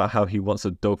talks about how he wants a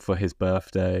dog for his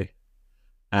birthday.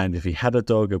 And if he had a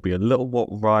dog, it'd be a little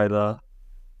Rottweiler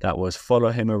that would follow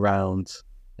him around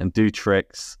and do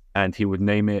tricks. And he would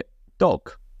name it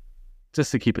Dog.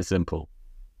 Just to keep it simple.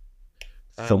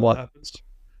 So what happens?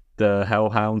 The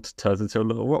Hellhound turns into a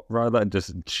little Rottweiler and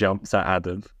just jumps at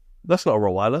Adam. That's not a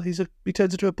Rottweiler. He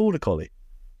turns into a Border Collie.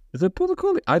 Is it Border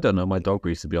Collie? I don't know my dog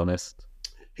breeds, to be honest.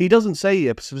 He doesn't say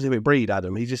a specific breed,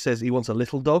 Adam. He just says he wants a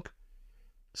little dog.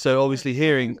 So obviously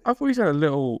hearing... I thought he said a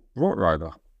little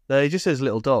Rottweiler. No, he just says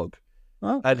little dog.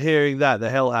 Oh. And hearing that, the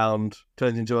hellhound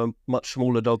turns into a much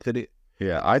smaller dog than it...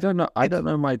 Yeah, I don't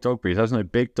know my dog breeds. I just know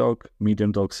big dog,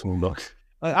 medium dog, small dog.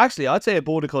 Actually, I'd say a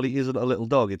Border Collie isn't a little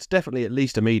dog. It's definitely at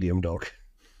least a medium dog.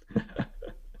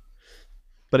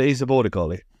 But it is a Border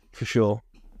Collie, for sure.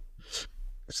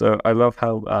 So I love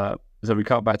how... so we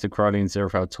cut back to Crowley and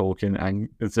Aziraphale talking, and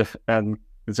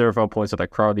Aziraphale points out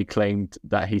that Crowley claimed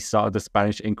that he started the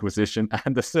Spanish Inquisition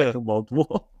and the Second World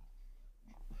War.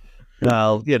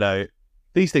 Well, you know,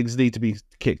 these things need to be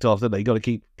kicked off, don't they? You got to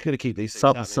keep these things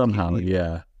happening, somehow,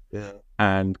 yeah.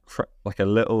 And like a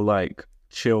little like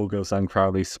chill goes down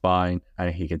Crowley's spine,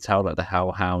 and he can tell that the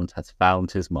Hellhound has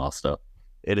found his master.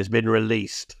 It has been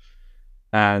released,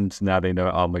 and now they know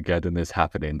Armageddon is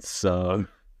happening. So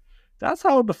that's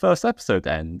how the first episode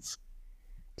ends.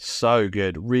 So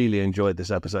good. Really enjoyed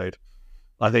this episode.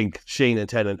 I think Sheen and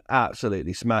Tennant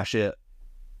absolutely smash it.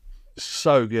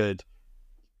 So good.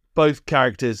 Both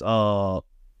characters are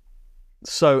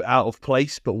so out of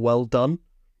place, but well done.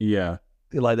 Yeah.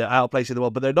 Like, they're out of place in the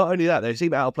world, but they're not only that, they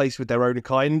seem out of place with their own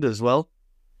kind as well.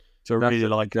 So really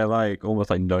like... They're like almost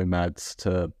like nomads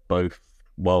to both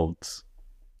worlds.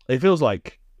 It feels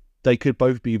like they could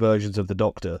both be versions of the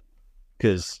Doctor,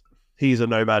 because he's a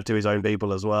nomad to his own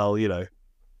people as well, you know.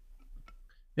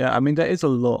 Yeah, I mean, there is a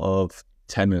lot of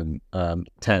Ten in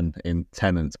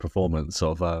Tennant's performance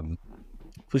of...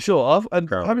 For sure. And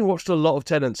Crowley. having watched a lot of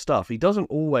Tennant stuff, he doesn't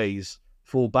always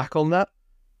fall back on that.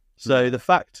 So the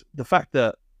fact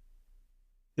that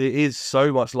it is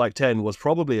so much like 10 was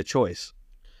probably a choice.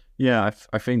 Yeah,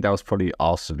 I think that was probably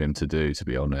asked of him to do, to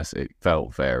be honest. It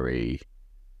felt very...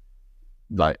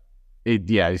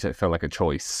 it felt like a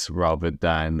choice rather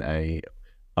than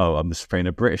I'm just playing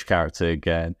a British character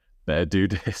again. Better do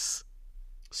this.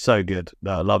 So good.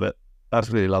 No, I love it.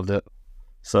 Absolutely loved it.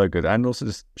 So good. And also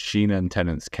just Sheena and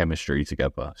Tennant's chemistry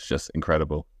together. It's just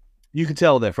incredible. You can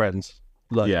tell they're friends.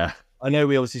 Like, yeah. I know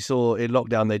we obviously saw in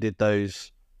lockdown they did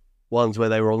those ones where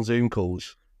they were on Zoom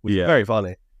calls, which is very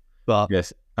funny. But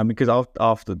yes, I mean, because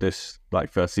after this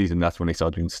first season, that's when they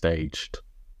started doing staged.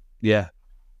 Yeah,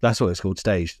 that's what it's called,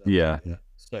 staged. Yeah.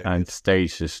 So and good.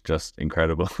 staged is just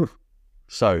incredible.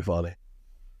 So funny.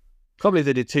 Can't believe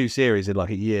they did 2 series in like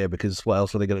a year, because what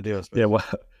else were they going to do? I suppose. Yeah, well,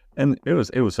 and it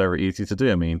was very easy to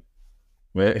do. I mean,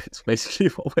 it's basically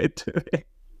what we're doing.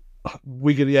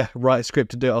 We could write a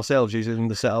script and do it ourselves using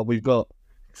the setup we've got.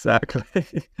 Exactly.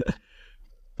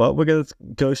 But we're going to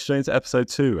go straight into episode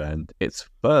 2, and it's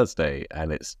Thursday,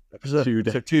 and it's episode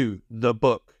 2, the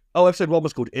book. Oh, episode 1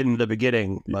 was called In the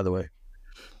Beginning, by the way.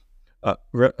 I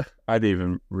didn't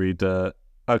even read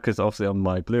because obviously on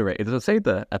my Blu-ray it doesn't say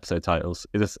the episode titles.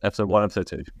 It is episode 1, episode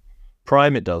 2.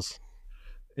 Prime, it does.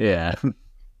 Yeah.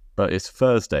 But it's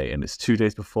Thursday, and it's 2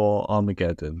 days before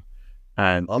Armageddon.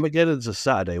 And Armageddon's a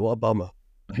Saturday. What a bummer.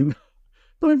 Not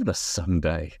even a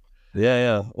Sunday.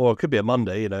 Yeah. Or it could be a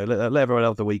Monday, you know. Let everyone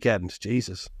have the weekend.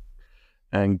 Jesus.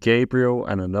 And Gabriel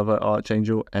and another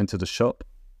archangel enter the shop,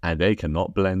 and they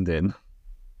cannot blend in.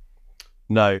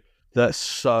 No, that's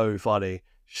so funny.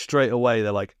 Straight away,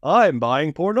 they're like, I'm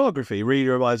buying pornography. Really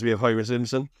reminds me of Homer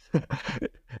Simpson.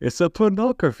 It's a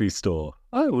pornography store.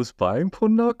 I was buying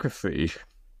pornography.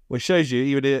 Which shows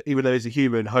you, even though he's a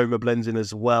human, Homer blends in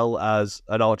as well as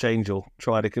an archangel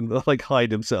trying to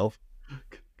hide himself.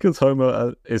 Because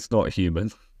Homer is not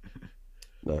human.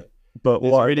 No. But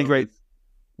it's what really great.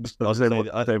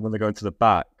 When they go into the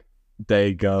back,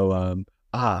 they go,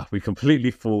 we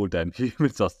completely fooled them.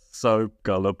 Humans are so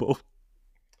gullible.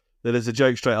 There's a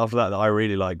joke straight after that I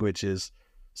really like, which is,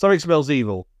 something smells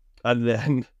evil. And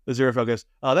then Aziraphale goes,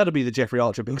 that'll be the Jeffrey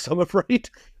Archer books, I'm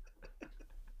afraid.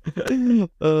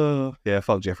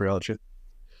 Fuck Jeffrey Archer.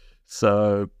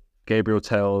 So Gabriel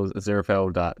tells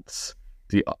Aziraphale that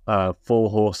the 4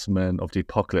 horsemen of the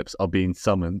apocalypse are being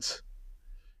summoned,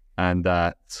 and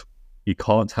that you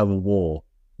can't have a war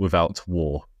without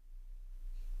war.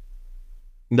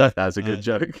 No, that's a good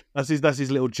joke. That's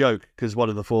his little joke, because one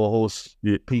of the 4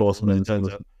 horsemen turns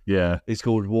out, it's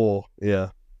called War. Yeah,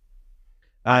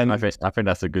 and I think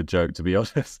that's a good joke, to be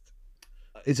honest.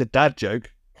 It's a dad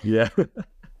joke. Yeah.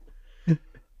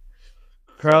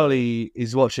 Crowley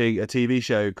is watching a TV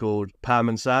show called Pam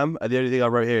and Sam, and the only thing I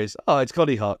wrote here is, it's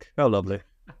Connie Huck. How lovely.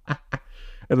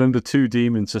 And then the 2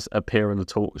 demons just appear on the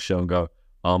talk show and go,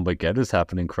 Armageddon's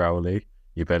happening, Crowley.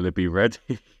 You better be ready.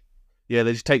 Yeah,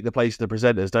 they just take the place of the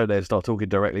presenters, don't they, and start talking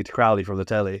directly to Crowley from the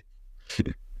telly.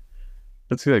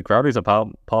 That's good. Crowley's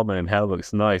apartment in hell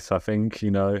looks nice. I think,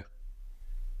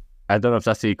 I don't know if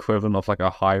that's the equivalent of like a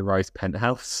high-rise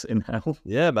penthouse in hell.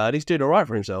 Yeah, man, he's doing all right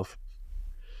for himself.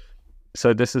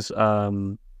 So this is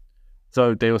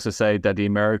so they also say that the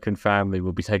American family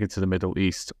will be taken to the Middle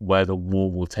East where the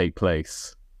war will take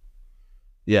place.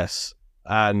 Yes,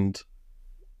 and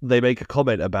they make a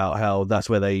comment about how that's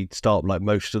where they start like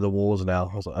most of the wars now.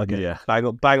 I was like, okay, Yeah.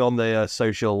 bang on the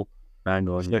social Bang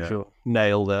on, yeah.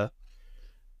 nail there.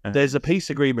 There's a peace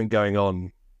agreement going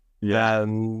on,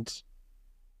 and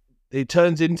it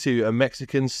turns into a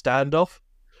Mexican standoff.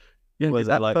 Yeah, because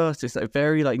at first it's like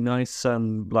very like nice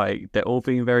and like they're all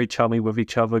being very chummy with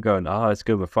each other, going, it's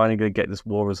good, we're finally going to get this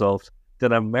war resolved.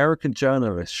 Then an American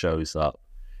journalist shows up,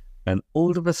 and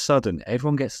all of a sudden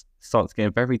everyone starts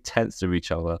getting very tense to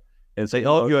each other. They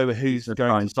argue over who's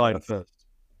going to sign first.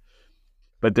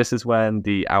 But this is when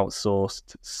the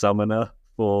outsourced summoner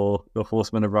for the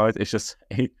Horsemen arrives. It's just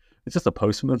a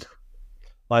postman.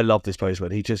 I love this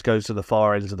postman. He just goes to the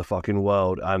far ends of the fucking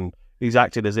world, and he's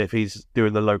acting as if he's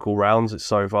doing the local rounds. It's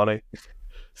so funny.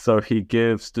 So he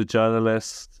gives the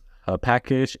journalist her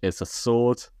package. It's a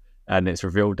sword, and it's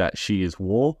revealed that she is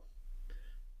War.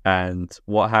 And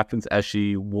what happens as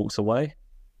she walks away?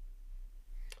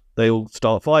 They all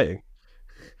start fighting.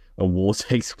 A war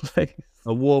takes place.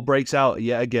 A war breaks out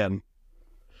yet again.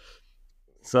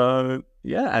 So,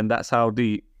 yeah, and that's how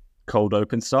the cold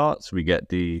open starts. We get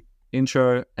the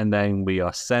intro, and then we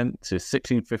are sent to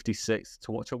 1656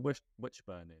 to watch a witch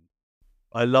burning.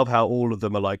 I love how all of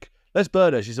them are like, let's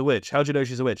burn her, she's a witch. How do you know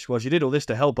she's a witch? Well, she did all this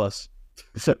to help us.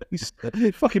 So,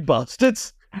 fucking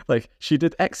bastards. Like, she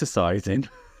did exercising.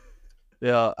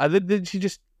 Yeah, and then she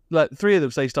just, like, three of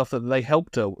them say stuff that they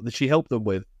helped her, that she helped them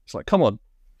with. It's like, come on.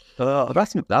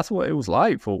 That's what it was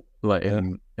like for, like,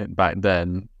 in back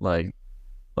then. Like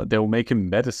they were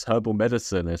making herbal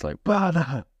medicine. It's like,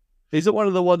 bah. Is it one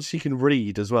of the ones she can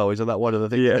read as well? Isn't that one of the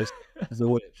things? Yeah. As a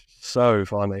witch. So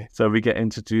funny. So we get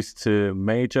introduced to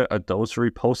Major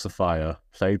Adultery Pulsifier,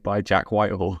 played by Jack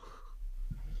Whitehall.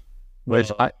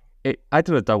 Which I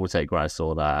did a double take when I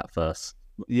saw that at first.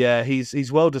 Yeah,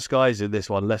 he's well disguised in this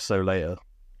one, less so later.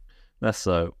 Less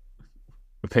so.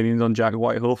 Opinions on Jack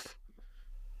Whitehall?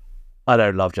 I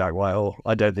don't love Jack Whitehall.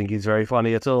 I don't think he's very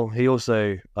funny at all. He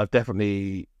also, I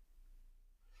don't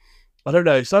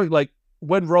know, something like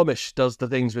when Romish does the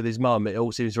things with his mum, it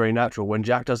all seems very natural. When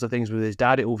Jack does the things with his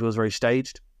dad, it all feels very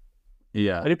staged.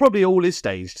 Yeah. And it probably all is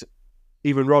staged,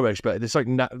 even Romish, but there's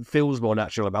something that feels more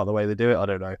natural about the way they do it. I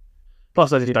don't know.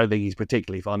 Plus, I just don't think he's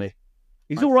particularly funny.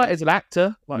 He's all right as an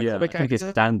actor. Like, I think his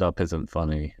stand-up isn't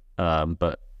funny.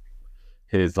 But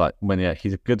he's a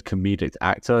good comedic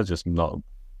actor, just not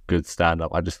good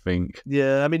stand-up. I just think...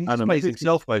 Yeah, I mean, he plays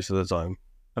himself most of the time.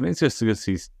 I mean, it's just because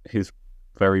he's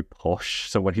very posh,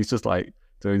 so when he's just like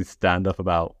doing stand-up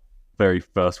about very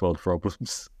first world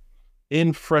problems.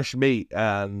 In Fresh Meat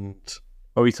and...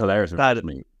 Oh, he's hilarious in Fresh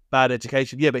Meat. Bad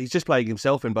Education. Yeah, but he's just playing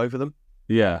himself in both of them.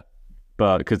 Yeah,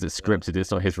 but because it's scripted,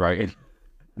 it's not his writing.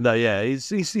 No, yeah,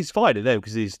 he's fine in them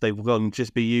because they've gone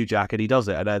just be you, Jack, and he does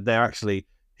it, and they're actually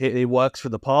he works for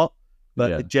the part.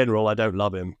 But in general, I don't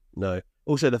love him. No.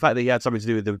 Also, the fact that he had something to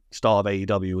do with the start of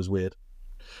AEW was weird.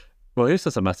 Well, he's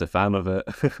just a massive fan of it.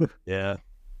 Yeah,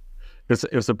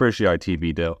 it was a British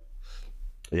ITV deal.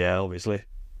 Yeah, obviously.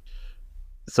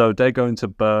 So they're going to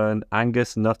burn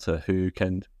Angus Nutter, who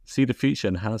can see the future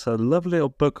and has a lovely little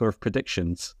book of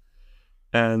predictions.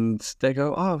 And they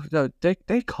go, oh, no, they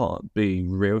can't be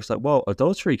real. It's like, well,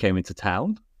 adultery came into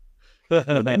town.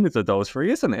 The name is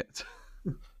adultery, isn't it?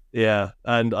 Yeah,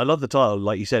 and I love the title.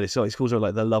 Like you said, it's called something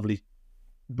like the Lovely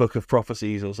Book of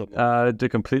Prophecies or something. The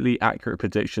completely accurate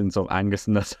predictions of Angus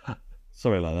Nutter.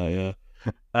 Something like that,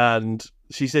 yeah. And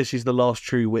she says she's the last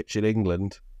true witch in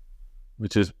England.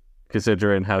 Which is,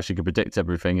 considering how she can predict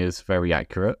everything, is very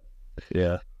accurate.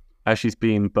 Yeah. As she's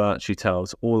being burnt, she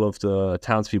tells all of the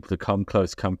townspeople to come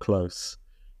close.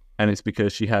 And it's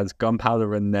because she has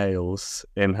gunpowder and nails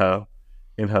in her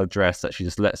dress that she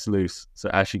just lets loose. So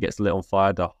as she gets lit on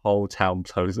fire, the whole town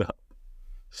blows up.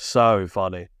 So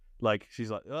funny. Like,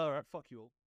 she's like, all right, fuck you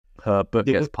all. Her book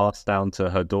gets passed down to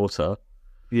her daughter.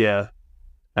 Yeah.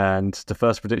 And the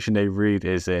first prediction they read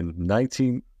is in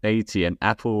 1980, an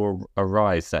apple will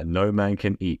arise that no man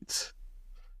can eat.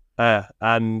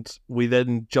 And we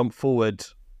then jump forward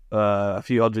a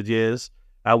few hundred years,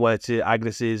 and we're to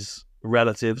Agnes's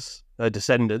relatives, her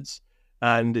descendants,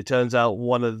 and it turns out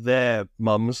one of their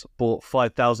mums bought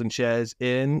 5,000 shares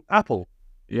in Apple.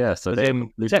 Yeah, so they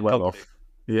lived well off.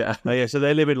 Yeah. Yeah, so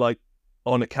they're living like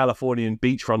on a Californian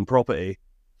beachfront property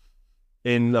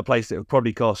in a place that would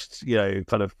probably cost,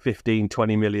 kind of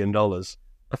 $15-20 million.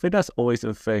 I think that's always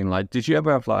the thing. Like, did you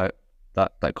ever have like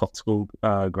that school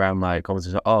ground like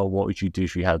conversation. Oh, what would you do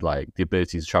if you had like the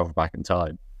ability to travel back in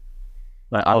time?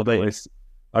 Like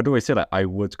I'd always say like I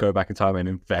would go back in time and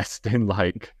invest in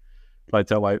like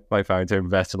tell my family to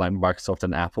invest in like Microsoft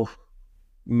and Apple.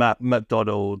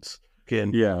 McDonald's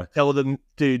can tell them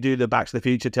do the Back to the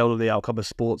Future, tell them the outcome of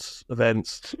sports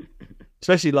events,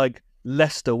 especially like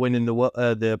Leicester winning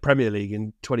the Premier League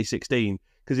in 2016.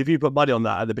 Because if you put money on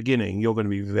that at the beginning, you're going to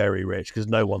be very rich because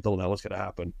no one thought that was going to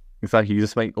happen. In fact, you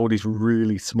just make all these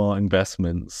really smart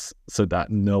investments so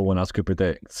that no one else could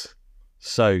predict.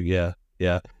 So yeah,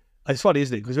 it's funny,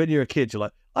 isn't it? Because when you're a kid, you're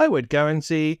like, I would go and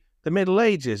see the Middle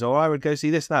Ages, or I would go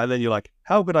see this and that, and then you're like,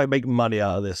 how could I make money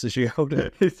out of this as you hold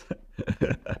it?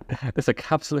 It's a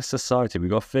capitalist society.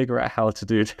 We've got to figure out how to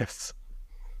do this.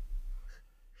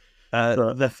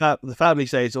 The family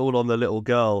say it's all on the little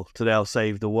girl to now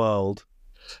save the world.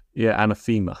 Yeah,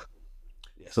 anathema.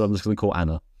 Yes. So I'm just going to call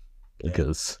Anna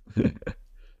because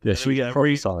she get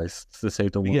precise to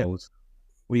save the world.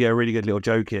 We get a really good little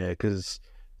joke here because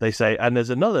they say, and there's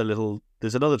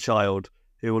another child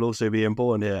who will also be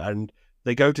important here, and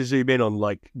they go to zoom in on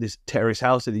like this terrace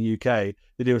house in the UK.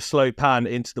 They do a slow pan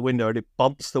into the window and it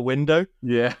bumps the window.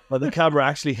 Yeah, but the camera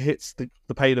actually hits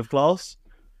the pane of glass.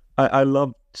 I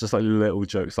love just like little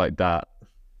jokes like that.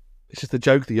 It's just a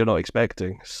joke that you're not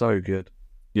expecting. So good.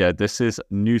 Yeah, this is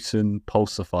Newton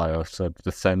Pulsifier, so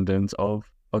descendant of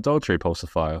Adultery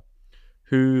Pulsifier,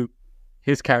 who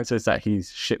his character is that he's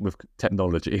shit with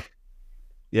technology.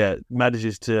 Yeah,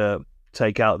 manages to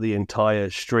take out the entire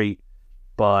street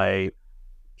by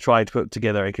trying to put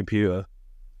together a computer.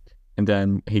 And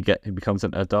then he becomes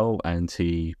an adult and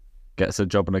he gets a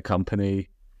job in a company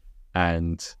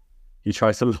and he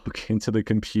tries to log into the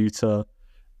computer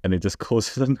and it just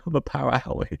causes another power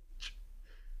outage.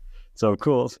 So, of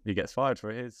course, he gets fired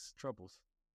for his troubles.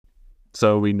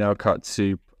 So we now cut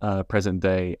to present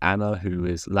day Anna, who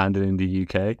is landed in the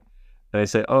UK. And they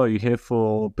say, oh, you here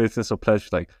for business or pleasure?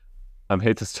 Like, I'm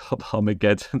here to stop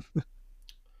Armageddon.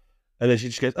 And then she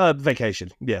just goes, vacation.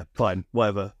 Yeah, fine,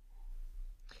 whatever.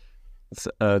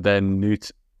 So, then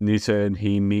Newton,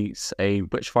 he meets a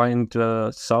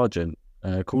witchfinder sergeant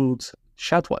called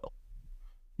Shadwell.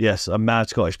 Yes, a mad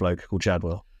Scottish bloke called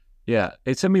Shadwell. Yeah,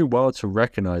 it took me a while to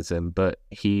recognize him, but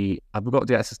I forgot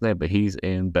the actor's name, but he's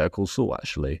in Better Call Saul,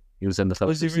 actually. He was in the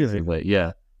is he really?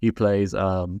 Yeah, he plays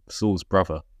Saul's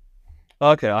brother.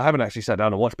 Okay, I haven't actually sat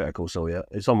down and watched Better Call Saul yet.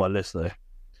 It's on my list, though.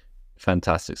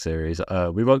 Fantastic series.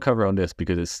 We won't cover on this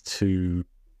because it's too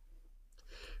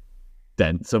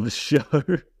dense of a show.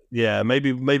 Yeah,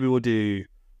 maybe we'll do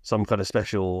some kind of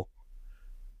special.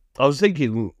 I was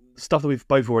thinking stuff that we've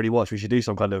both already watched. We should do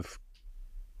some kind of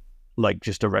like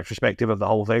just a retrospective of the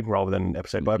whole thing rather than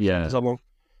episode by episode. Someone.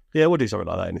 Yeah, we'll do something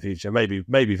like that in the future. Maybe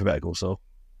for Better Call Saul.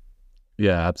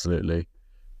 Yeah, absolutely.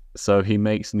 So he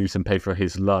makes Newton pay for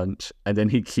his lunch, and then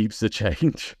he keeps the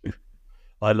change.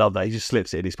 I love that. He just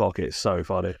slips it in his pocket. It's so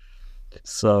funny.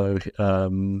 So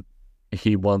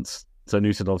So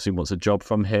Newton obviously wants a job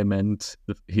from him, and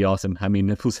he asks him, how many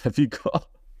nipples have you got?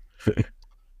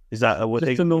 Is that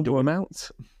just a normal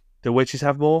amount? Do witches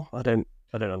have more? I don't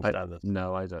understand this.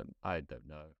 No, I don't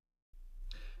know.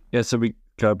 Yeah, so we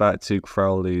go back to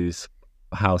Crowley's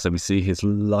house and we see his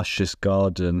luscious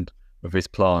garden with his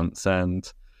plants,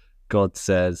 and God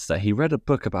says that he read a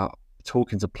book about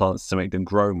talking to plants to make them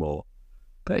grow more.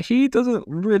 But he doesn't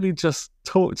really just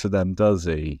talk to them, does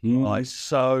he? It's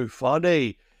so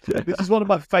funny. This is one of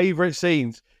my favourite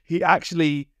scenes. He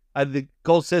actually, and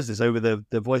God says this over the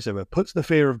voiceover, puts the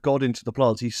fear of God into the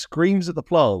plants. He screams at the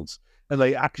plants and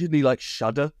they actually like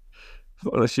shudder.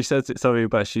 Well, she says it's something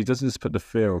about she doesn't just put the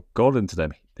fear of God into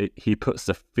them. He puts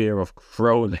the fear of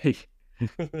Crowley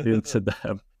into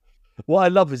them. What I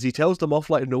love is he tells them off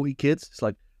like naughty kids. It's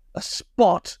like, a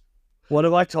spot? What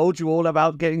have I told you all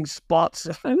about getting spots?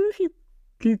 And then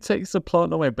he takes the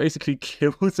plant away, basically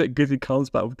kills it because he comes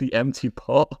back with the empty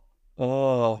pot.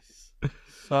 Oh,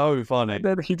 so funny. And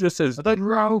then he just says,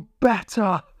 grow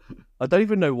better. I don't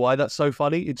even know why that's so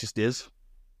funny. It just is.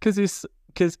 Because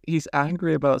he's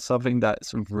angry about something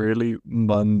that's really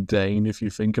mundane if you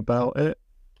think about it.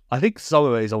 I think some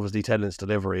of it is obviously Tennant's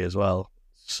delivery as well.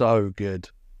 So good.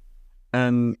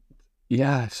 And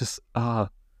yeah, it's just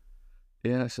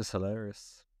it's just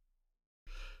hilarious.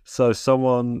 So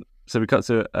we cut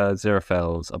to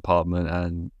Aziraphale's apartment,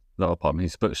 and not apartment,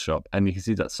 his bookshop, and you can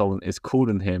see that someone is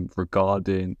calling him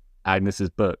regarding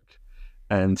Agnes's book,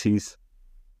 and he's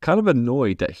kind of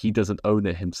annoyed that he doesn't own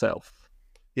it himself.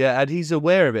 Yeah, and he's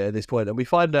aware of it at this point, and we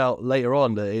find out later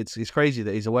on that it's crazy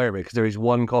that he's aware of it because there is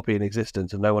one copy in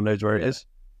existence and no one knows where it is.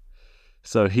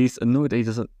 So he's annoyed that he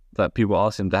doesn't that people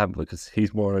ask him to have because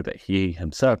he's worried that he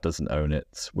himself doesn't own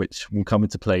it, which will come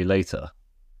into play later.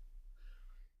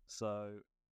 So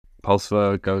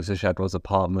Pulsar goes to Shadwell's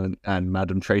apartment and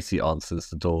Madame Tracy answers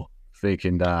the door,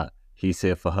 thinking that he's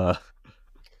here for her.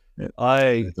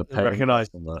 I recognize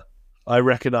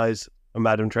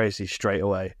Madame Tracy straight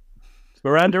away. It's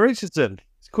Miranda Richardson.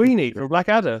 It's Queenie from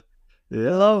Blackadder. I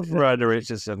love Miranda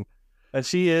Richardson. And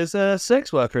she is a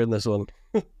sex worker in this one.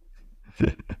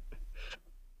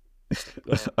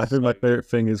 I think my favorite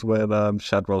thing is when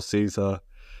Shadwell sees her,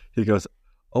 he goes,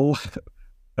 "Oh,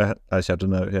 I actually have a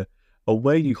note here.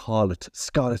 Away, you harlot,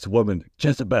 scarlet woman,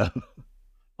 Jezebel."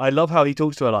 I love how he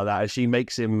talks to her like that, and she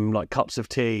makes him like cups of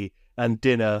tea and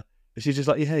dinner. And she's just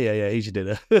like, yeah, here's your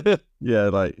dinner. Yeah,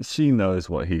 like she knows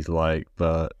what he's like,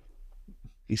 but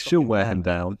she'll wear him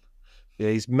down. Yeah,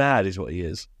 he's mad, is what he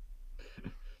is.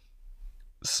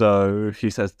 So he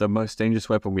says the most dangerous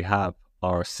weapon we have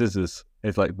are scissors.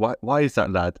 It's like, why is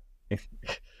that, lad?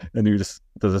 And he just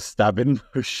does a stabbing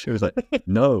motion. He was like,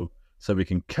 no, so we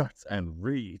can cut and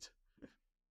read.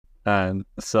 And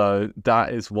so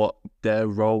that is what their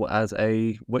role as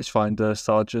a witchfinder,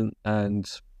 sergeant, and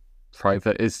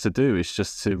private is to do. It's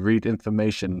just to read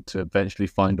information to eventually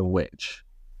find a witch.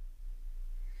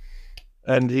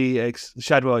 And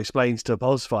Shadwell explains to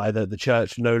Pulsefire that the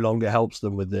church no longer helps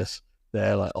them with this.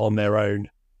 They're like on their own.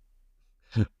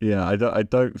 Yeah, I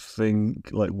don't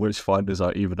think like witchfinders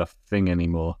are even a thing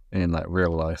anymore in like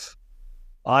real life.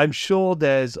 I'm sure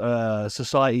there's a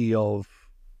society of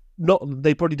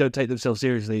they probably don't take themselves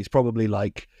seriously. It's probably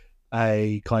like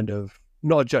a kind of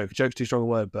not a joke. Joke's too strong a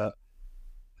word, but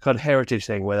kind of heritage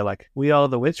thing where they're like, we are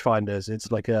the witchfinders.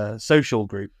 It's like a social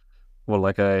group. Well,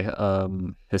 like a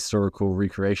historical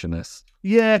recreationist.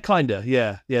 Yeah, kinda.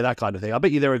 Yeah, that kind of thing. I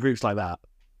bet you there are groups like that.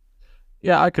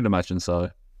 Yeah, I could imagine so.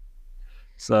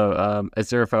 So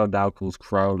Aziraphale now calls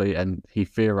Crowley, and he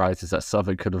theorizes that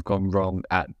something could have gone wrong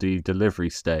at the delivery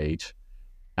stage,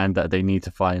 and that they need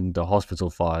to find the hospital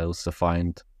files to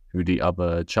find who the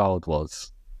other child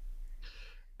was.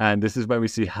 And this is where we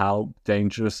see how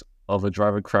dangerous of a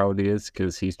driver Crowley is,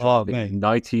 because he's driving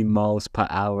 90 miles per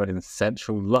hour in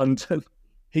central London.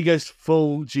 He goes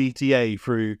full GTA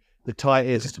through the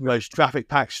tightest, most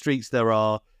traffic-packed streets there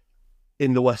are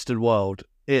in the Western world.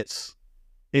 It's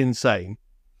insane.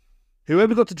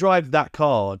 Whoever got to drive that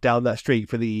car down that street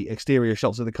for the exterior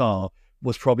shots of the car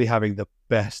was probably having the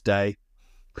best day.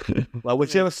 Like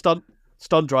whichever stunt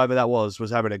driver that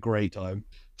was having a great time.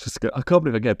 I can't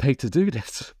believe I get paid to do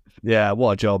this. Yeah,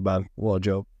 what a job, man. What a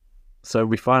job. So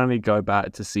we finally go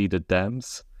back to see the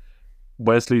Dems.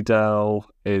 Wesley Dell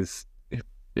it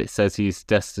says he's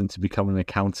destined to become an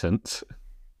accountant.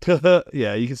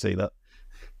 Yeah, you can see that.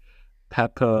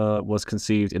 Pepper was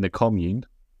conceived in a commune.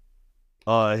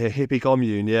 Oh, a hippie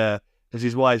commune, yeah. Which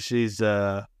is why she's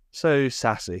so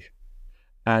sassy.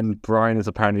 And Brian is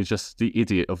apparently just the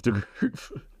idiot of the group.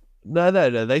 No.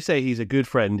 They say he's a good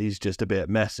friend. He's just a bit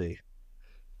messy.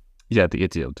 Yeah, the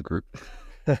idiot of the group.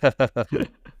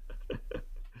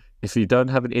 If you don't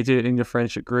have an idiot in your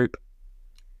friendship group,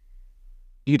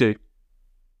 you do.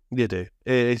 You do.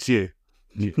 It's you.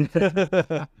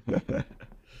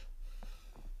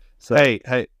 So,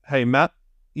 hey, Matt.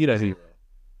 You know who you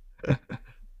are.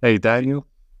 Hey, Daniel.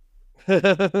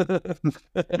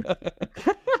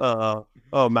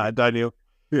 Oh, Matt, Daniel.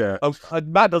 Yeah.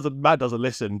 Matt doesn't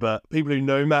listen, but people who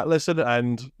know Matt listen,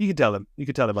 and you can tell him. You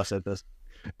can tell him I said this.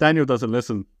 Daniel doesn't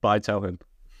listen, but I tell him.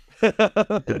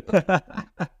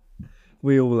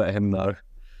 We all let him know.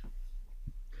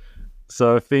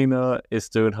 So Athena is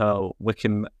doing her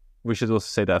Wiccan. We should also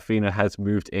say that Athena has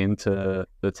moved into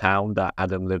the town that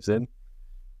Adam lives in,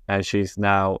 and she's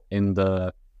now in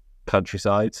the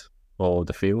countryside or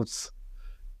the fields,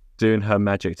 doing her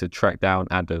magic to track down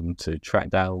Adam, to track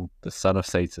down the son of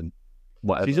Satan.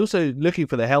 Whatever. She's also looking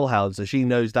for the Hellhounds, so she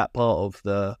knows that part of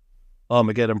the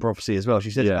Armageddon prophecy as well.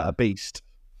 She says about a beast.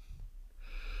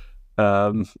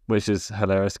 Which is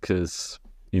hilarious because,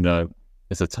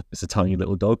 it's a tiny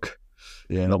little dog.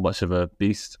 Yeah. Not much of a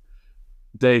beast.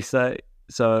 They say,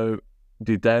 so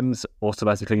the Dems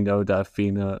automatically know that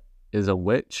Athena is a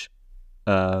witch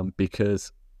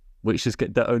because witches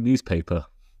get their own newspaper.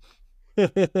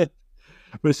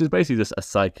 Which is basically just a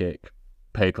psychic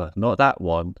paper. Not that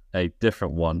one, a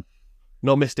different one.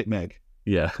 Not Mystic Meg.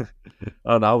 Yeah.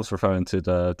 Oh, no, I was referring to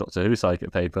the Doctor Who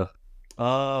psychic paper.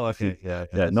 Oh, okay. Yeah.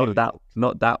 Not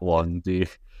that one. The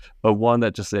one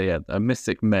that just a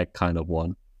Mystic Meg kind of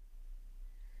one.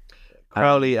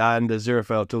 Crowley and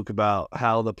Aziraphale talk about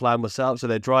how the plan was set up. So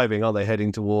they're driving, aren't they,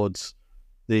 heading towards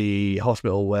the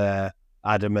hospital where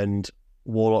Adam and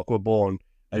Warlock were born.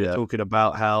 And they're talking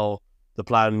about how the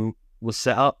plan was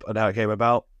set up and how it came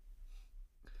about.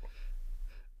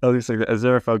 Obviously,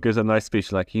 Aziraphale gives a nice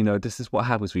speech like, this is what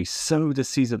happens. We sow the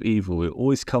seeds of evil. We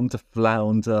always come to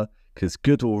flounder because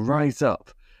good will rise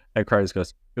up. And Crowley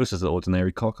goes, it was just an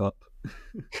ordinary cock-up.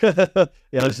 Yeah,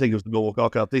 I just think it was the normal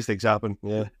cock-up. These things happen,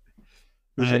 yeah.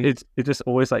 And It just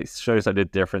always like shows like the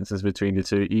differences between the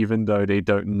two, even though they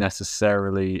don't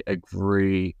necessarily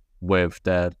agree with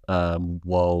their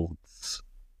world's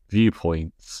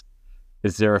viewpoints.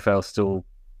 Aziraphale still,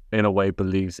 in a way,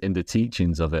 believes in the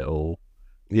teachings of it all.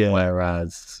 yeah,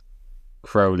 Whereas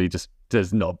Crowley just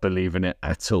does not believe in it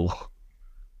at all.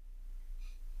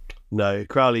 no,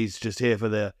 Crowley's just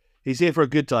here he's here for a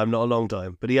good time, not a long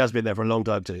time. But he has been there for a long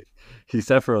time too. He's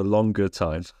there for a long, good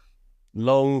time.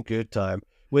 Long good time,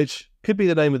 which could be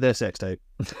the name of their sex tape.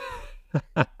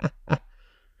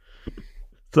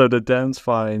 So the Dems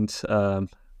find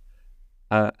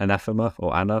Anathema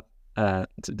or Anna.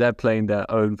 They're playing their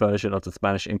own version of the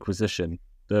Spanish Inquisition,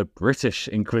 the British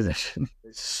Inquisition.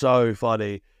 It's so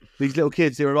funny. These little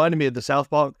kids, they reminded me of the South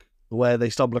Park where they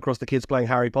stumble across the kids playing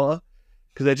Harry Potter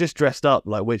because they're just dressed up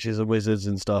like witches and wizards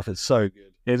and stuff. It's so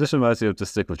good. It just reminds me of The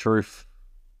Stick of Truth.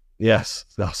 Yes,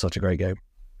 that's such a great game.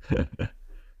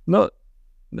 Not,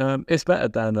 it's better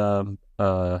than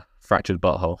Fractured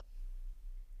Butthole.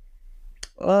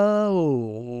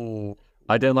 Oh,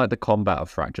 I didn't like the combat of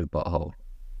Fractured Butthole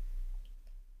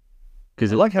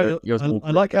because I like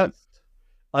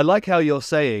how you're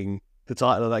saying the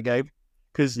title of that game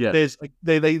because there's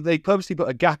they purposely put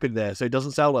a gap in there so it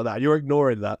doesn't sound like that. You're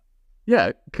ignoring that.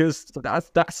 Yeah, because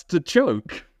that's the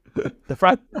joke.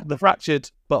 The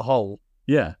fractured butthole.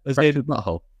 Yeah, Fractured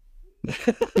Butthole.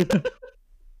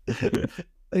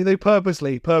 They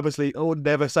purposely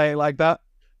never say it like that.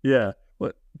 Yeah.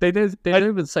 Well, they don't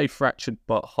even say Fractured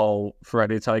Butthole for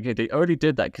any entire game. They only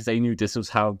did that because they knew this was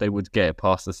how they would get it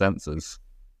past the censors.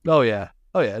 Oh yeah.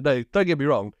 No, don't get me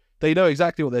wrong. They know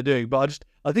exactly what they're doing, but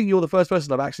I think you're the first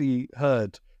person I've actually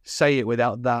heard say it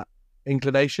without that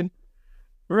inclination.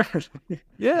 Really?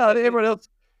 Yeah, everyone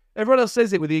else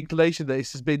says it with the inclination that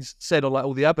it's just been said on like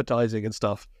all the advertising and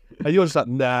stuff, and you're just like,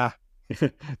 nah.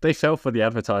 They fell for the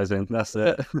advertising. That's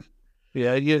it.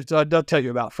 Yeah, I'll tell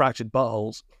you about fractured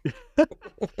buttholes.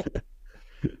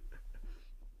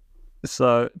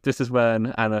 So this is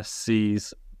when Anna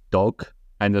sees Dog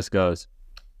and just goes,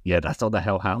 yeah, that's not the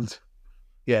Hellhound.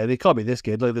 Yeah, they can't be this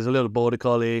kid. Look, there's a little border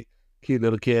collie, cute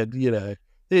little kid.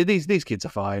 These kids are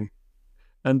fine.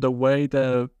 And the way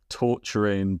they're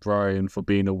torturing Brian for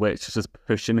being a witch is just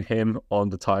pushing him on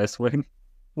the tire swing.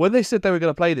 When they said they were going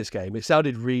to play this game, it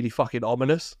sounded really fucking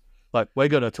ominous. Like, we're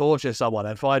going to torture someone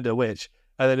and find a witch.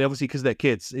 And then obviously, because they're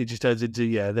kids, it just turns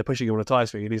into, they're pushing him on a tire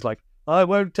swing. And he's like, I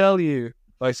won't tell you.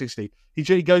 Basically,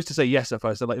 he goes to say yes at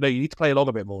first. They're like, no, you need to play along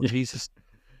a bit more. Jesus.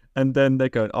 And then they're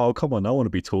going, oh, come on, I want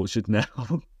to be tortured now.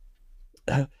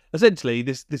 Essentially,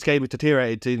 this game is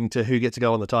deteriorated into who gets to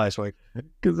go on the tire swing.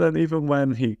 Because then even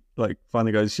when he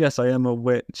finally goes, yes, I am a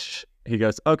witch, he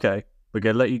goes, okay, we're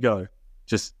going to let you go.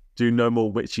 Just do no more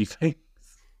witchy things.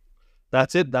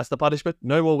 That's it. That's the punishment.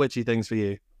 No more witchy things for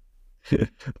you.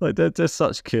 Like they're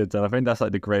such kids, and I think that's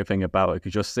like the great thing about it,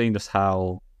 because you're seeing just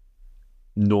how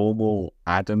normal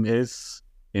Adam is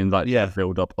in the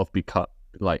build up of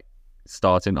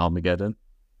starting Armageddon.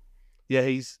 Yeah,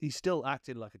 he's still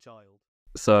acting like a child.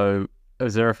 So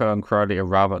Aziraphale and Crowley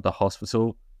arrive at the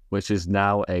hospital, which is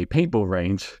now a paintball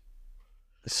range.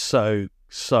 So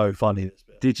funny. This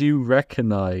bit. Did you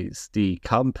recognize the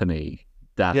company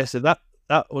that? Yeah, so that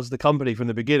was the company from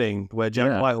the beginning where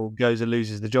Jack Whitehall goes and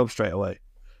loses the job straight away.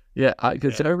 Yeah,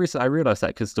 the only reason I realized that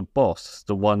because the boss,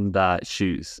 the one that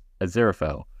shoots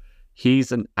Aziraphale,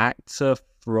 he's an actor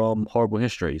from Horrible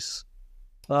Histories.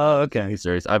 Oh, okay.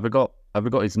 Series. I forgot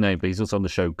his name, but he's also on the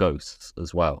show Ghosts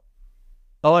as well.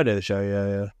 Oh, I know the show.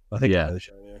 Yeah. I think I know the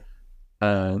show.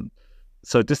 Yeah.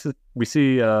 So we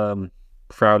see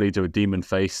Crowley do a demon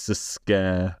face to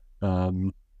scare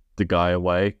the guy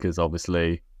away, because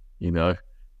obviously, they're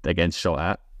getting shot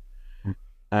at.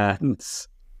 And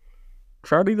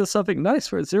Crowley does something nice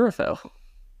for Aziraphale.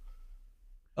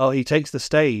 Oh, he takes the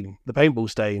paintball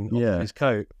stain off his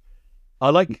coat. I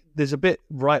like. There's a bit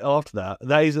right after that.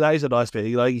 That is a nice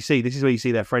bit. Like you see, this is where you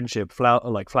see their friendship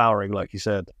flowering, like you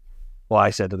said. Well,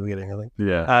 I said at the beginning, I think.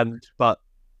 Yeah. But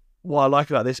what I like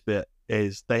about this bit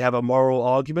is they have a moral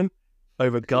argument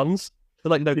over guns. They're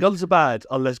like, no, guns are bad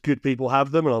unless good people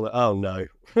have them. And I'm like, oh no.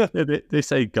 They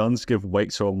say guns give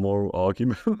weight to a moral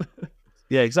argument.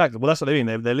 Yeah, exactly. Well, that's what I mean.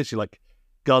 They're literally like,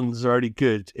 guns are only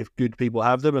good if good people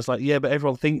have them. It's like, yeah, but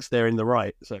everyone thinks they're in the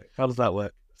right. So how does that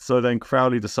work? So then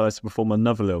Crowley decides to perform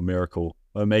another little miracle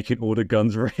by making all the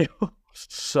guns real.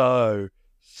 So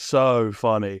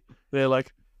funny. They're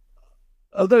like,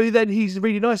 although then he's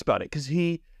really nice about it because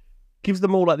he gives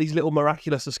them all like these little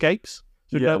miraculous escapes,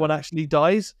 so no one actually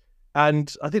dies.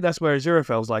 And I think that's where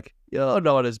Aziraphale's like, "You're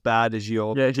not as bad as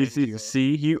you're." Yeah,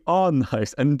 you are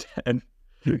nice, and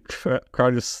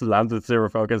Crown just slams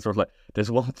Aziraphale against her. Like, there's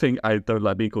one thing I don't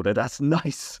like being called, and that's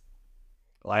nice.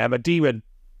 I am a demon.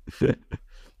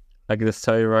 I can just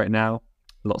tell you right now,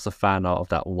 lots of fan art of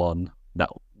that one.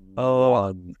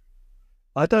 One.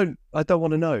 I don't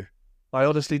want to know. I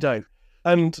honestly don't.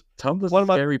 And Tumblr's a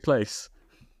scary place.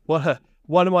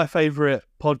 One of my favorite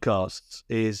podcasts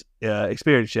is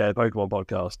Experience Share, the Pokemon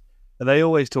podcast, and they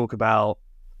always talk about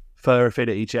fur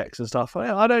affinity checks and stuff.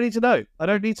 I don't need to know. I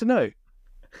don't need to know.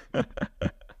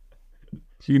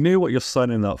 You knew what you're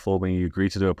signing up for when you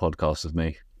agreed to do a podcast with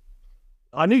me.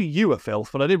 I knew you were filth,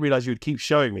 but I didn't realise you would keep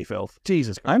showing me filth.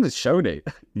 Jesus Christ. I haven't shown it.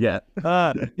 Yeah.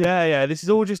 Yeah. This is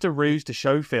all just a ruse to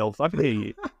show filth. I can hear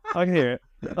you. I can hear it.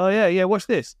 Oh, yeah. Watch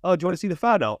this. Oh, do you want to see the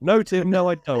fan art? No, Tim. No,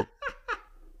 I don't.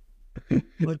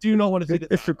 I do not want to see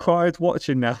It's required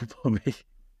watching now for me.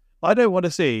 I don't want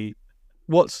to see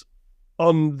what's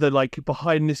on the, like,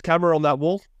 behind this camera on that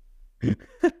wall.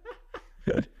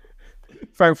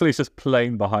 Thankfully, it's just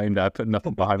playing behind. I put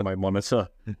nothing behind my monitor.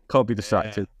 Can't be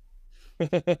distracted.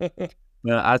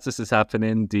 As this is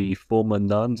happening, the former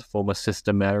nun, former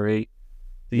Sister Mary,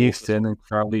 walks in, and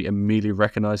Crowley immediately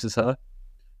recognizes her.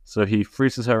 So he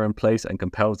freezes her in place and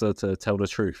compels her to tell the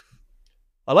truth.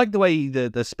 I like the way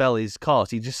the spell is cast.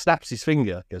 He just snaps his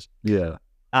finger, goes, yeah,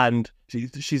 and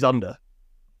she's under.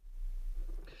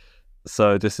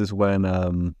 So this is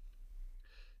when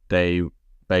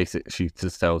she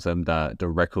just tells them that the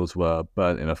records were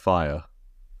burnt in a fire,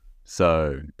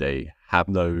 so they have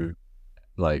no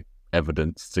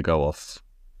evidence to go off.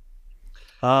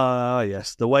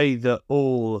 Yes, the way that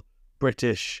all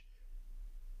British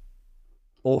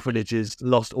orphanages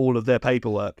lost all of their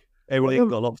paperwork. Everything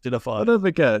got lost in a fire. I don't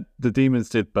forget, the demons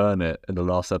did burn it in the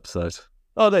last episode.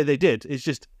 Oh, they did.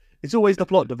 It's always the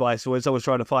plot device when someone's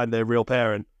trying to find their real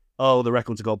parent. Oh, the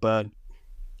records got burned.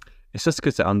 It's just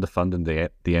because they're underfunding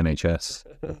the NHS.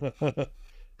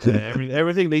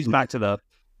 Everything leads back to that.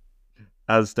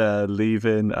 As they're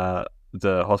leaving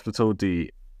the hospital,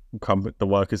 the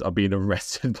workers are being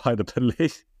arrested by the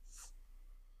police.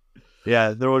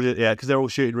 Yeah, because they're all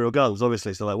shooting real guns,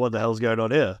 obviously. So, what the hell's going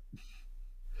on here?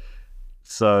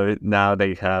 So now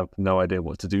they have no idea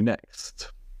what to do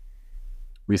next.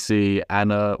 We see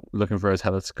Anna looking for her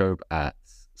telescope at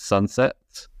sunset,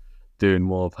 doing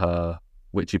more of her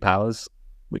witchy powers,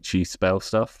 witchy spell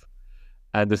stuff.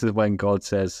 And this is when God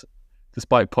says,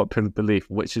 despite popular belief,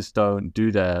 witches don't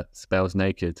do their spells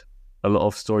naked. A lot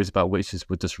of stories about witches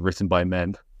were just written by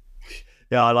men.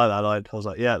 Yeah, I like that line. I was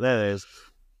like, yeah, there it is.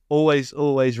 Always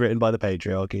written by the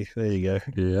patriarchy. There you go.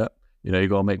 Yeah. You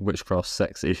got to make witchcraft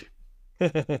sexy.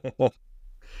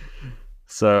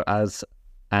 So as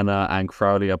Anna and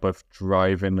Crowley are both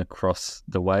driving across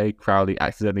the way, Crowley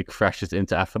accidentally crashes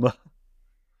into Athena.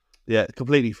 Yeah,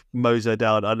 completely mows her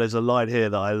down. And there's a line here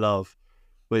that I love,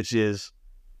 which is,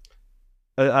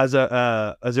 as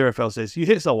Aziraphale says, "You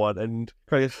hit someone," and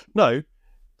Crowley goes, "No,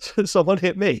 someone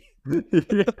hit me."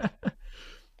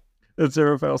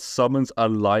 Aziraphale summons a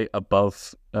light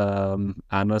above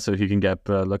Anna so he can get a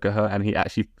better look at her, and he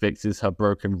actually fixes her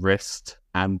broken wrist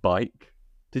and bike.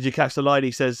 Did you catch the line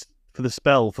he says for the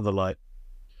spell for the light?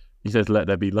 He says, "Let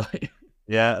there be light."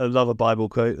 Yeah, another Bible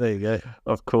quote. There you go.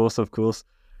 Of course.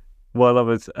 One of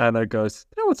it, Anna goes,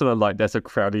 "There wasn't a light there," so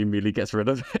Crowley immediately gets rid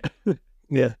of it.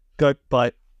 Yeah, go,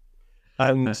 bye.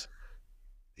 And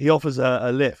he offers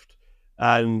a lift.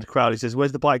 And Crowley says,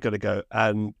 "Where's the bike going to go?"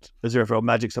 And Aziraphale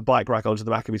magics a bike rack onto the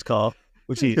back of his car,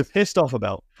 which he's pissed off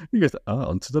about. He goes,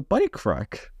 onto the bike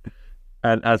rack.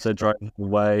 And as they're driving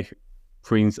away,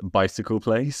 Queen's bicycle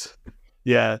plays.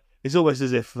 Yeah, it's almost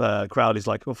as if Crowley's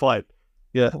like, "Well, fine.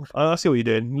 Yeah, I see what you're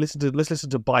doing. Let's listen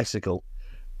to Bicycle."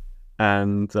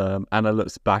 And Anna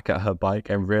looks back at her bike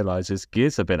and realizes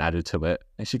gears have been added to it.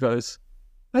 And she goes,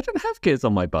 "I don't have gears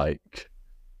on my bike."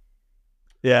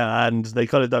 Yeah, and they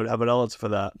kind of don't have an answer for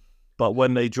that. But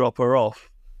when they drop her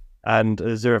off and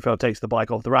Aziraphale takes the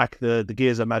bike off the rack, the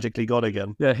gears are magically gone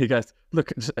again. Yeah, he goes,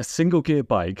 "Look, it's a single gear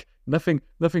bike. Nothing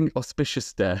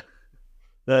auspicious there."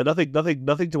 Nothing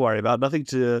to worry about. Nothing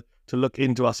to look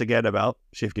into us again about.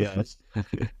 Shift gears.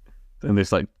 And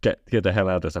it's like, get the hell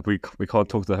out of this. We can't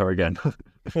talk to her again.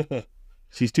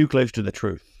 She's too close to the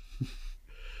truth.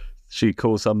 She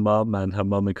calls her mum, and her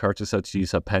mum encourages her to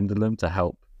use her pendulum to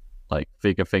help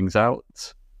figure things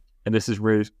out. And this is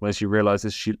when she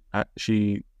realizes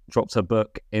she dropped her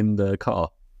book in the car.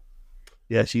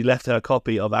 Yeah, she left her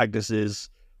copy of Agnes's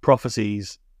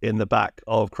prophecies in the back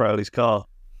of Crowley's car.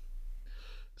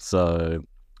 So,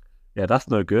 yeah, that's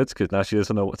no good because now she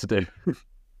doesn't know what to do.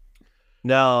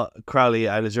 Now, Crowley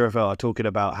and Aziraphale are talking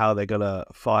about how they're going to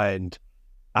find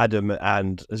Adam,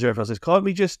 and Aziraphale says, can't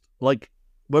we just, like,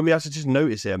 when we have to just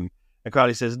notice him? And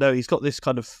Crowley says, no, he's got this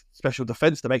kind of special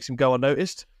defense that makes him go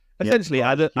unnoticed. Essentially,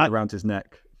 Adam around his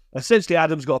neck. Essentially,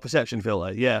 Adam's got a perception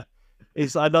filter. Yeah,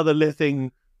 it's another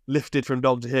thing lifted from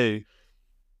Doctor Who.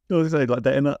 I was saying, like,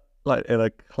 they're in a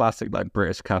classic like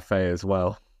British cafe as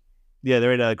well. Yeah,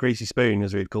 they're in a greasy spoon,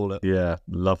 as we'd call it. Yeah,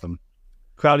 love them.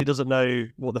 Crowley doesn't know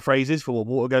what the phrase is for what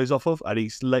water goes off of, and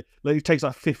he takes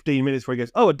like 15 minutes before he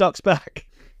goes, oh, a duck's back.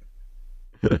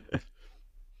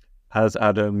 As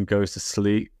Adam goes to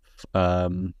sleep,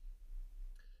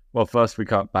 well, first we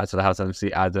cut back to the house and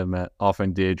see Adam, Arthur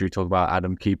and Deirdre talk about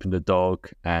Adam keeping the dog,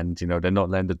 and they're not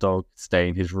letting the dog stay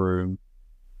in his room.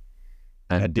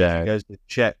 And Deirdre goes to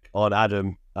check on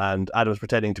Adam, and Adam's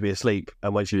pretending to be asleep.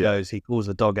 And when she goes, he calls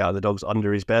the dog out, and the dog's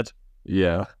under his bed.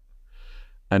 Yeah.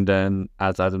 And then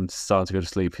as Adam's starting to go to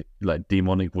sleep, like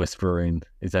demonic whispering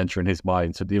is entering his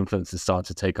mind, so the influence is starting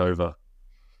to take over.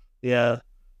 Yeah.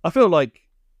 I feel like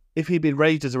if he'd been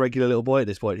raised as a regular little boy at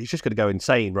this point, he's just going to go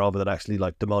insane rather than actually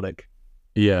like demonic.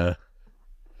 Yeah.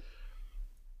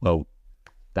 Well,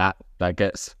 that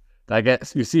gets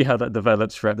you see how that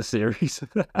develops throughout the series.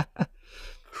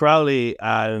 Crowley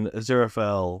and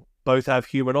Aziraphale both have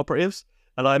human operatives,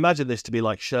 and I imagine this to be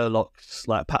like Sherlock's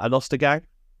like Paternoster gang.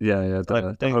 Yeah,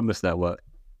 the homeless network.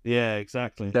 Yeah,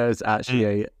 exactly. There's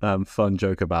actually a fun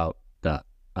joke about that,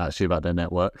 actually, about their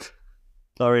network.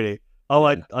 Oh, really? Oh,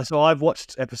 yeah. So I've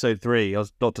watched episode 3. I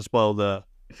was not to spoil the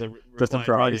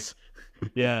surprise.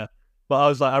 Yeah, but I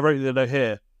was like, I wrote the note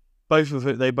here.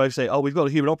 They both say, oh, we've got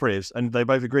human operatives, and they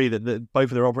both agree that both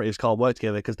of their operatives can't work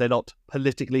together because they're not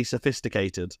politically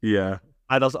sophisticated. Yeah.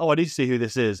 And I was like, I need to see who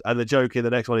this is. And the joke in the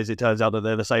next one is it turns out that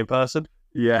they're the same person.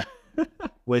 Yeah.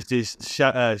 Which is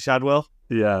Shadwell.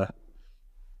 Yeah.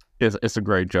 It's a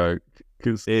great joke.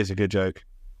 It is a good joke.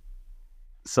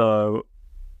 So,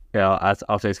 yeah, as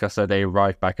after discussed, they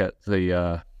arrive back at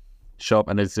the shop,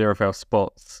 and Aziraphale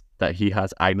spots that he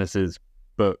has Agnes's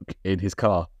book in his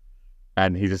car,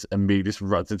 and he just immediately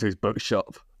runs into his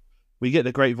bookshop. We get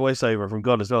the great voiceover from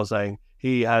God as well, saying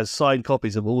he has signed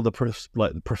copies of all the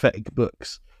prophetic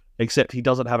books, except he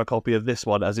doesn't have a copy of this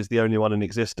one, as it's the only one in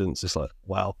existence. It's like,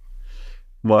 wow.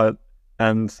 Well,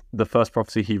 and the first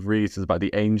prophecy he reads is about the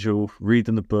angel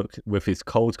reading the book with his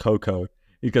cold cocoa.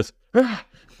 He goes, ah!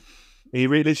 He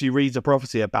literally reads a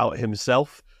prophecy about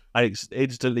himself, and it's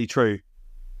instantly true.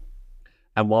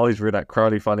 And while he's reading that,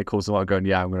 Crowley finally calls him out, going,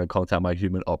 yeah, I'm going to contact my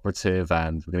human operative,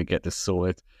 and we're going to get this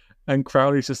sorted. And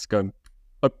Crowley's just going,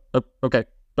 okay,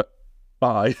 but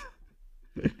bye.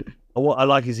 And what I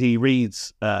like is he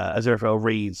reads, Aziraphale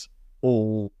reads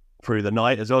all through the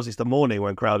night, as well as it's the morning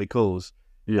when Crowley calls.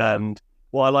 Yeah. And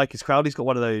what I like is Crowley's got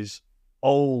one of those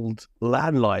old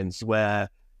landlines where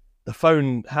the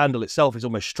phone handle itself is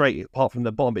almost straight, apart from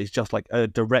the bottom, it's just like a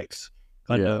direct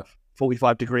kind of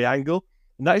 45-degree angle.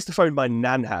 And that is the phone my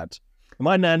nan had. And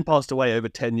my nan passed away over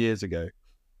 10 years ago.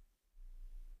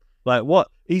 Like, what?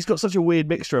 He's got such a weird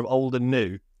mixture of old and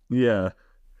new. Yeah.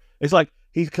 It's like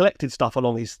he's collected stuff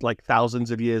along his like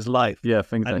thousands of years' life. Yeah,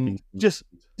 things and that he just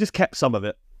kept some of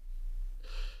it.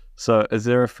 So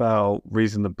Aziraphale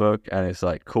reads in the book, and it's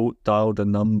like, dial the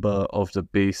number of the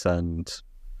beast, and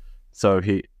so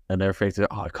everything says,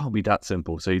 oh, it can't be that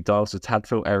simple. So he dials the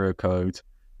Tadfield area code,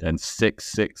 then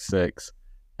 666,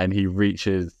 and he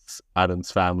reaches Adam's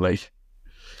family.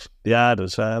 The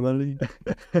Adams family.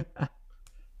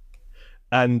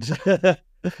 And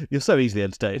you're so easily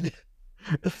entertained.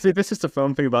 See, this is the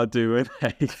fun thing about doing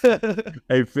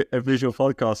a visual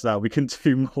podcast now. We can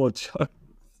do more jokes.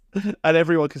 And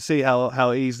everyone can see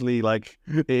how easily like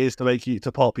it is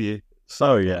to pop you.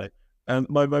 So yeah. And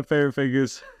my favourite thing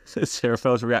is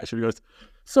Aziraphale's reaction. He goes,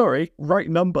 sorry, right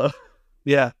number.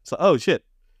 Yeah. So, oh shit.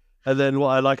 And then what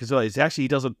I like as well is he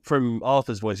doesn't, from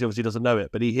Arthur's voice, he obviously doesn't know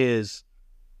it, but he hears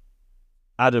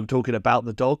Adam talking about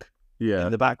the dog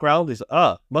in the background. He's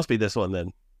like, must be this one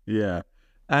then. Yeah.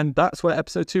 And that's where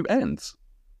episode 2 ends.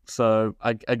 So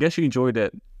I guess you enjoyed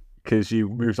it because you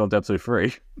moved on to episode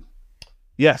 3.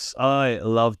 Yes, I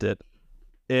loved it.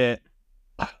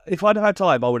 If I'd have had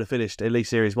time, I would have finished at least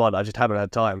series 1. I just haven't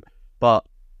had time. But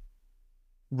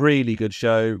really good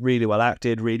show, really well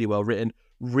acted, really well written,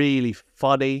 really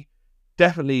funny.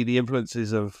 Definitely the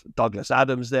influences of Douglas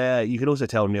Adams there. You can also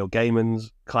tell Neil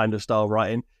Gaiman's kind of style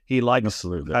writing. He likes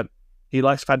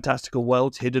fantastical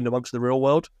worlds hidden amongst the real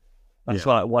world. That's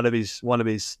like one of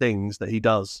his things that he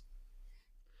does.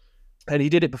 And he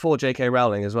did it before J.K.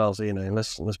 Rowling as well. So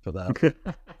let's put that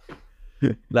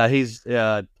up. No, he's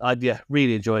I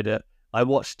really enjoyed it. I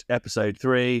watched episode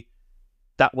 3.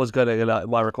 That was going to like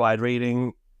my required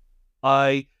reading.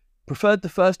 I preferred the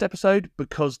first episode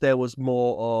because there was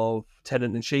more of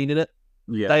Tennant and Sheen in it.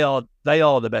 Yeah, they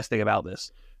are the best thing about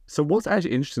this. So what's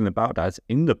actually interesting about that is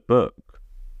in the book,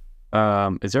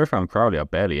 Aziraphale and Crowley are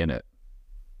barely in it.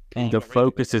 The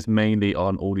focus is mainly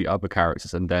on all the other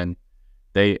characters, and then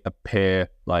they appear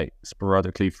like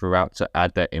sporadically throughout to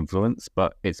add their influence,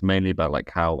 but it's mainly about like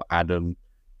how Adam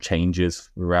changes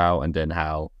throughout, and then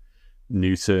how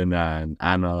Newton and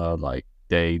Anna like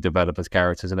they develop as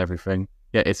characters and everything.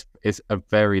 Yeah, it's a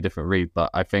very different read, but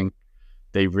I think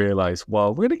they realize,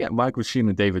 well, we're gonna get Michael Sheen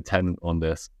and David Tennant on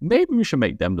this. Maybe we should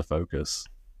make them the focus.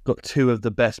 Got 2 of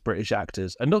the best British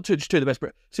actors, and not just 2 of the best,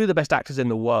 2 of the best actors in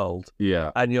the world.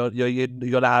 Yeah, And you're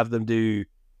gonna have them do,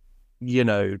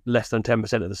 less than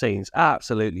 10% of the scenes.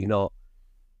 Absolutely not.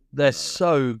 They're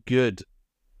so good.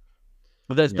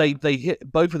 They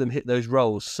hit, both of them hit those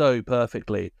roles so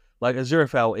perfectly. Like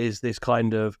Aziraphale is this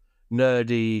kind of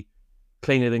nerdy,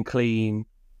 cleaner than clean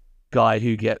guy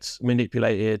who gets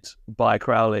manipulated by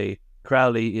Crowley.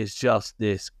 Crowley is just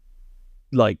this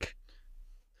like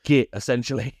git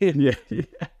essentially. yeah.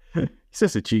 He's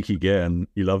just a cheeky git, and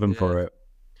you love him for it.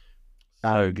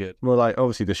 So good. Well, like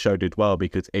obviously the show did well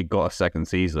because it got a second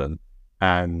season,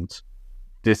 and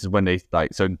this is when they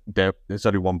like. So there's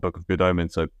only one book of Good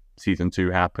Omens, so season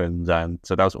 2 happened, and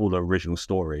so that was all the original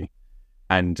story.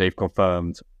 And they've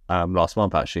confirmed last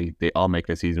month actually they are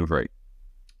making a season 3.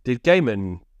 Did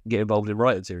Gaiman get involved in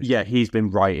writing series? Yeah, he's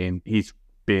been writing. He's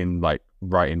been like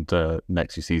writing the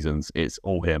next 2 seasons. It's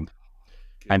all him.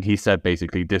 And he said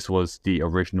basically this was the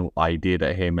original idea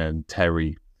that him and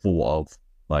Terry thought of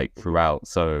like throughout.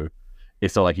 So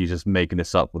it's not like he's just making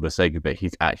this up for the sake of it.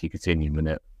 He's actually continuing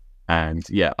it. And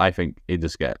yeah, I think it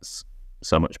just gets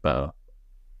so much better.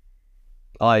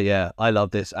 I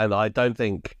love this, and I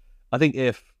think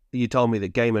if you told me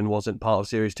that Gaiman wasn't part of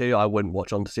series 2, I wouldn't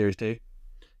watch on to series 2.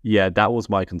 Yeah, that was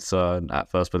my concern at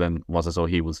first, but then once I saw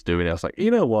he was doing it, I was like, you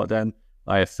know what? Then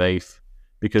I have faith.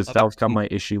 Because that was kind of my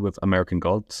issue with American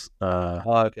Gods.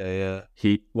 Okay,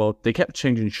 yeah. They kept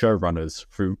changing showrunners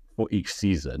for each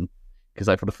season. Because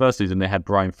like for the first season, they had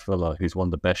Brian Fuller, who's one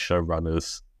of the best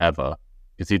showrunners ever.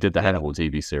 Because he did the Hannibal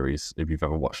TV series, if you've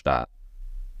ever watched that.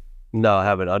 No, I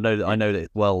haven't. I know that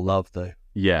it's well loved, though.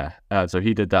 Yeah, so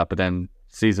he did that, but then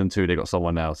season 2, they got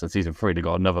someone else. And season 3, they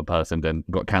got another person, then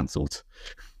got cancelled.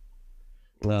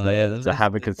 To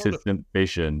have a consistent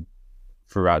vision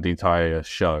throughout the entire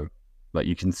show. Like,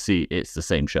 you can see it's the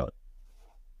same show.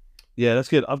 Yeah, that's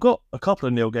good. I've got a couple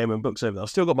of Neil Gaiman books over there. I've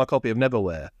still got my copy of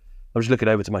Neverwhere. I'm just looking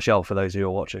over to my shelf for those who are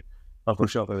watching. I've got a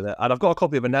shelf over there. And I've got a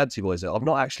copy of Anansi Boys that I've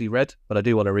not actually read, but I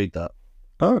do want to read that.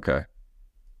 Oh, okay.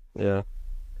 Yeah.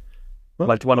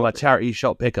 Like one of my charity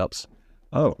shop pickups.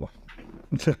 Oh.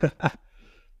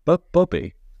 But,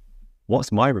 Bobby,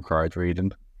 what's my required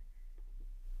reading?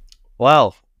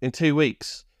 Well, in 2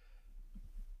 weeks...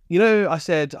 I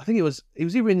said, I think it was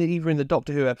either in the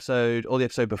Doctor Who episode or the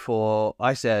episode before,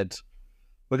 I said,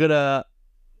 we're going to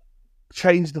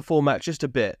change the format just a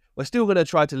bit. We're still going to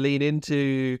try to lean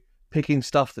into picking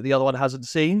stuff that the other one hasn't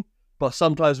seen, but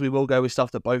sometimes we will go with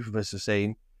stuff that both of us have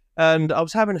seen. And I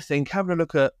was having a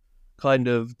look at kind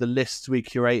of the lists we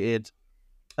curated,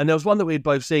 and there was one that we'd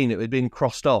both seen. It had been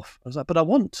crossed off. I was like, but I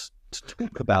want to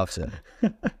talk about it.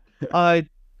 I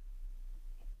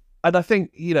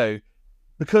think,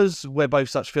 because we're both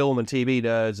such film and TV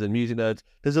nerds and music nerds,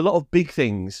 there's a lot of big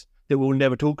things that we'll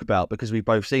never talk about because we've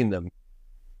both seen them.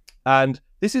 And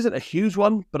this isn't a huge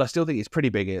one, but I still think it's pretty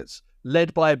big. It's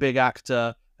led by a big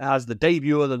actor, it has the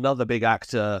debut of another big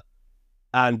actor,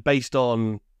 and based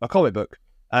on a comic book.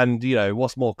 And,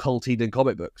 what's more culty than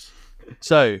comic books?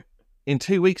 So, in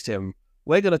 2 weeks, Tim,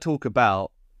 we're going to talk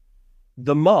about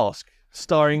The Mask,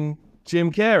 starring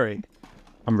Jim Carrey.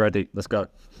 I'm ready. Let's go.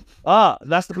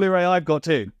 That's the Blu-ray I've got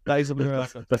too. That is the Blu-ray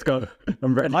I've got. Let's go.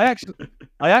 I'm ready.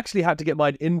 I actually had to get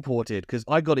mine imported because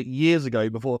I got it years ago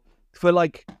for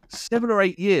like 7 or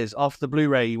 8 years after the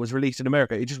Blu-ray was released in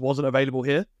America. It just wasn't available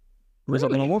here.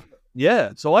 Really?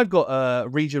 Yeah. So I've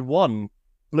got Region 1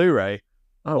 Blu-ray.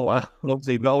 Oh, wow.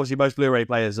 Obviously most Blu-ray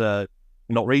players are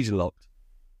not region locked.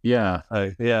 Yeah.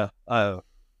 Oh, yeah. Oh.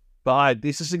 But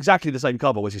this is exactly the same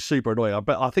cover, which is super annoying.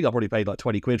 I think I probably paid like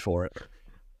 20 quid for it.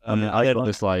 I got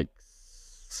this like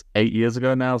 8 years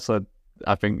ago now, so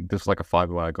I think this was like a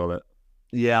fiver when I got it.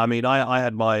 Yeah, I mean, I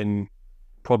had mine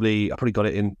I probably got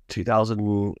it in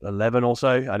 2011 or so,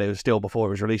 and it was still before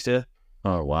it was released here.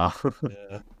 Oh, wow.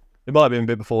 Yeah. It might have been a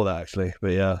bit before that, actually,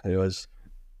 but yeah, it was.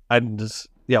 And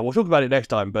Yeah, we'll talk about it next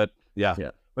time. But yeah.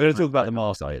 We're going to talk about the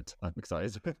mask. I'm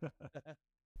excited.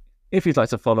 If you'd like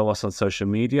to follow us on social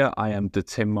media, I am the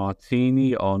Tim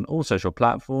Martini on all social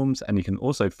platforms, and you can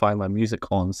also find my music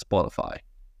on Spotify.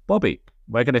 Bobby,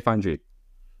 where can they find you?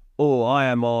 Oh, I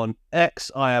am on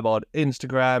X. I am on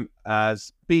Instagram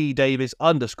as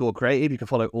bdavis_creative. You can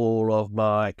follow all of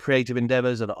my creative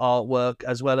endeavors and artwork,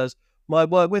 as well as my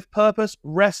work with Purpose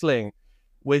Wrestling,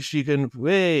 which you can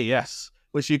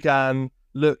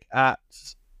look at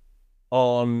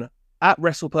on at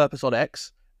Wrestle Purpose on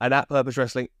X and at Purpose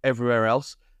Wrestling everywhere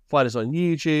else. Find us on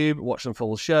YouTube, watch some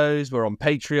full shows. We're on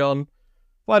Patreon.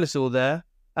 Find us all there.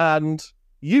 And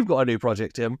you've got a new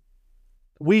project, Tim.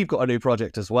 We've got a new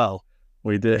project as well.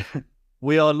 We do.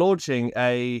 We are launching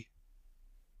a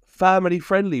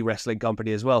family-friendly wrestling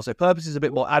company as well. So Purpose is a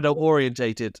bit more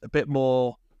adult-orientated, a bit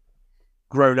more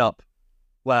grown-up.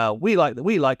 Well, we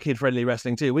like kid-friendly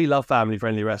wrestling too. We love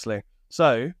family-friendly wrestling.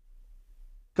 So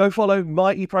go follow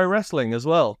Mighty Pro Wrestling as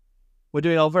well. We're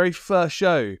doing our very first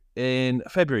show in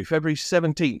February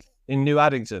 17th in New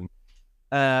Addington.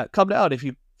 Come down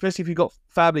especially if you've got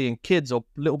family and kids or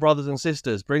little brothers and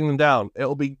sisters, bring them down.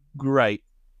 It'll be great.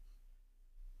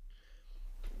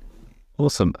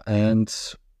 Awesome. And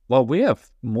well, we have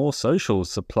more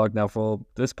socials to plug now for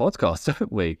this podcast,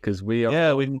 don't we? Because we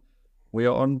are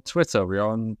on Twitter, we're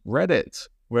on Reddit,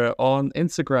 we're on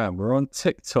Instagram, we're on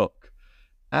TikTok,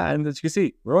 and as you can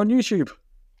see, we're on YouTube.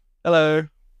 Hello.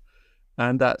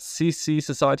 And that's CC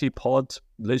Society Pod,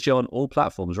 literally on all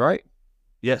platforms, right?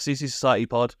 Yeah, CC Society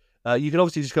Pod. You can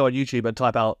obviously just go on YouTube and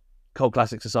type out Cold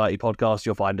Classic Society Podcast.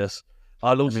 You'll find us.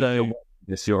 I'll also...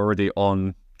 Yes, you're already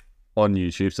on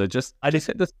YouTube, so just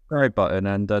hit the subscribe button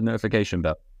and notification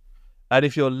bell. And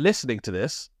if you're listening to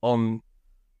this on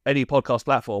any podcast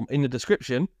platform, in the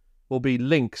description will be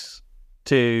links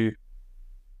to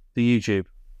the YouTube.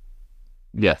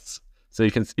 Yes, so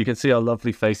you can see our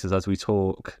lovely faces as we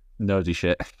talk nerdy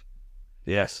shit.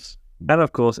 Yes. And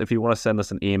of course, if you want to send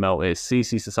us an email, it's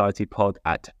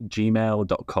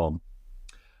ccsocietypod@gmail.com.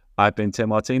 I've been Tim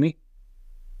Martini.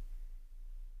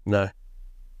 No.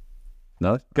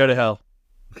 No? Go to hell.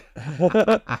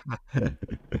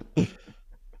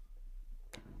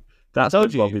 That's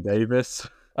Bobby Davis.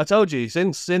 I told you,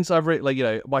 since I've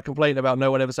written, my complaint about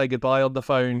no one ever say goodbye on the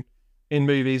phone in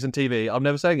movies and TV, I'm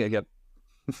never saying it again.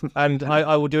 And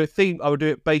I will do I will do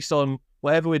it based on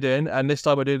whatever we're doing, and this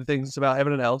time we're doing things about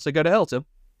heaven and hell, so go to hell, Tim.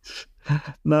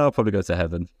 No, I'll probably go to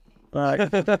heaven. Bye.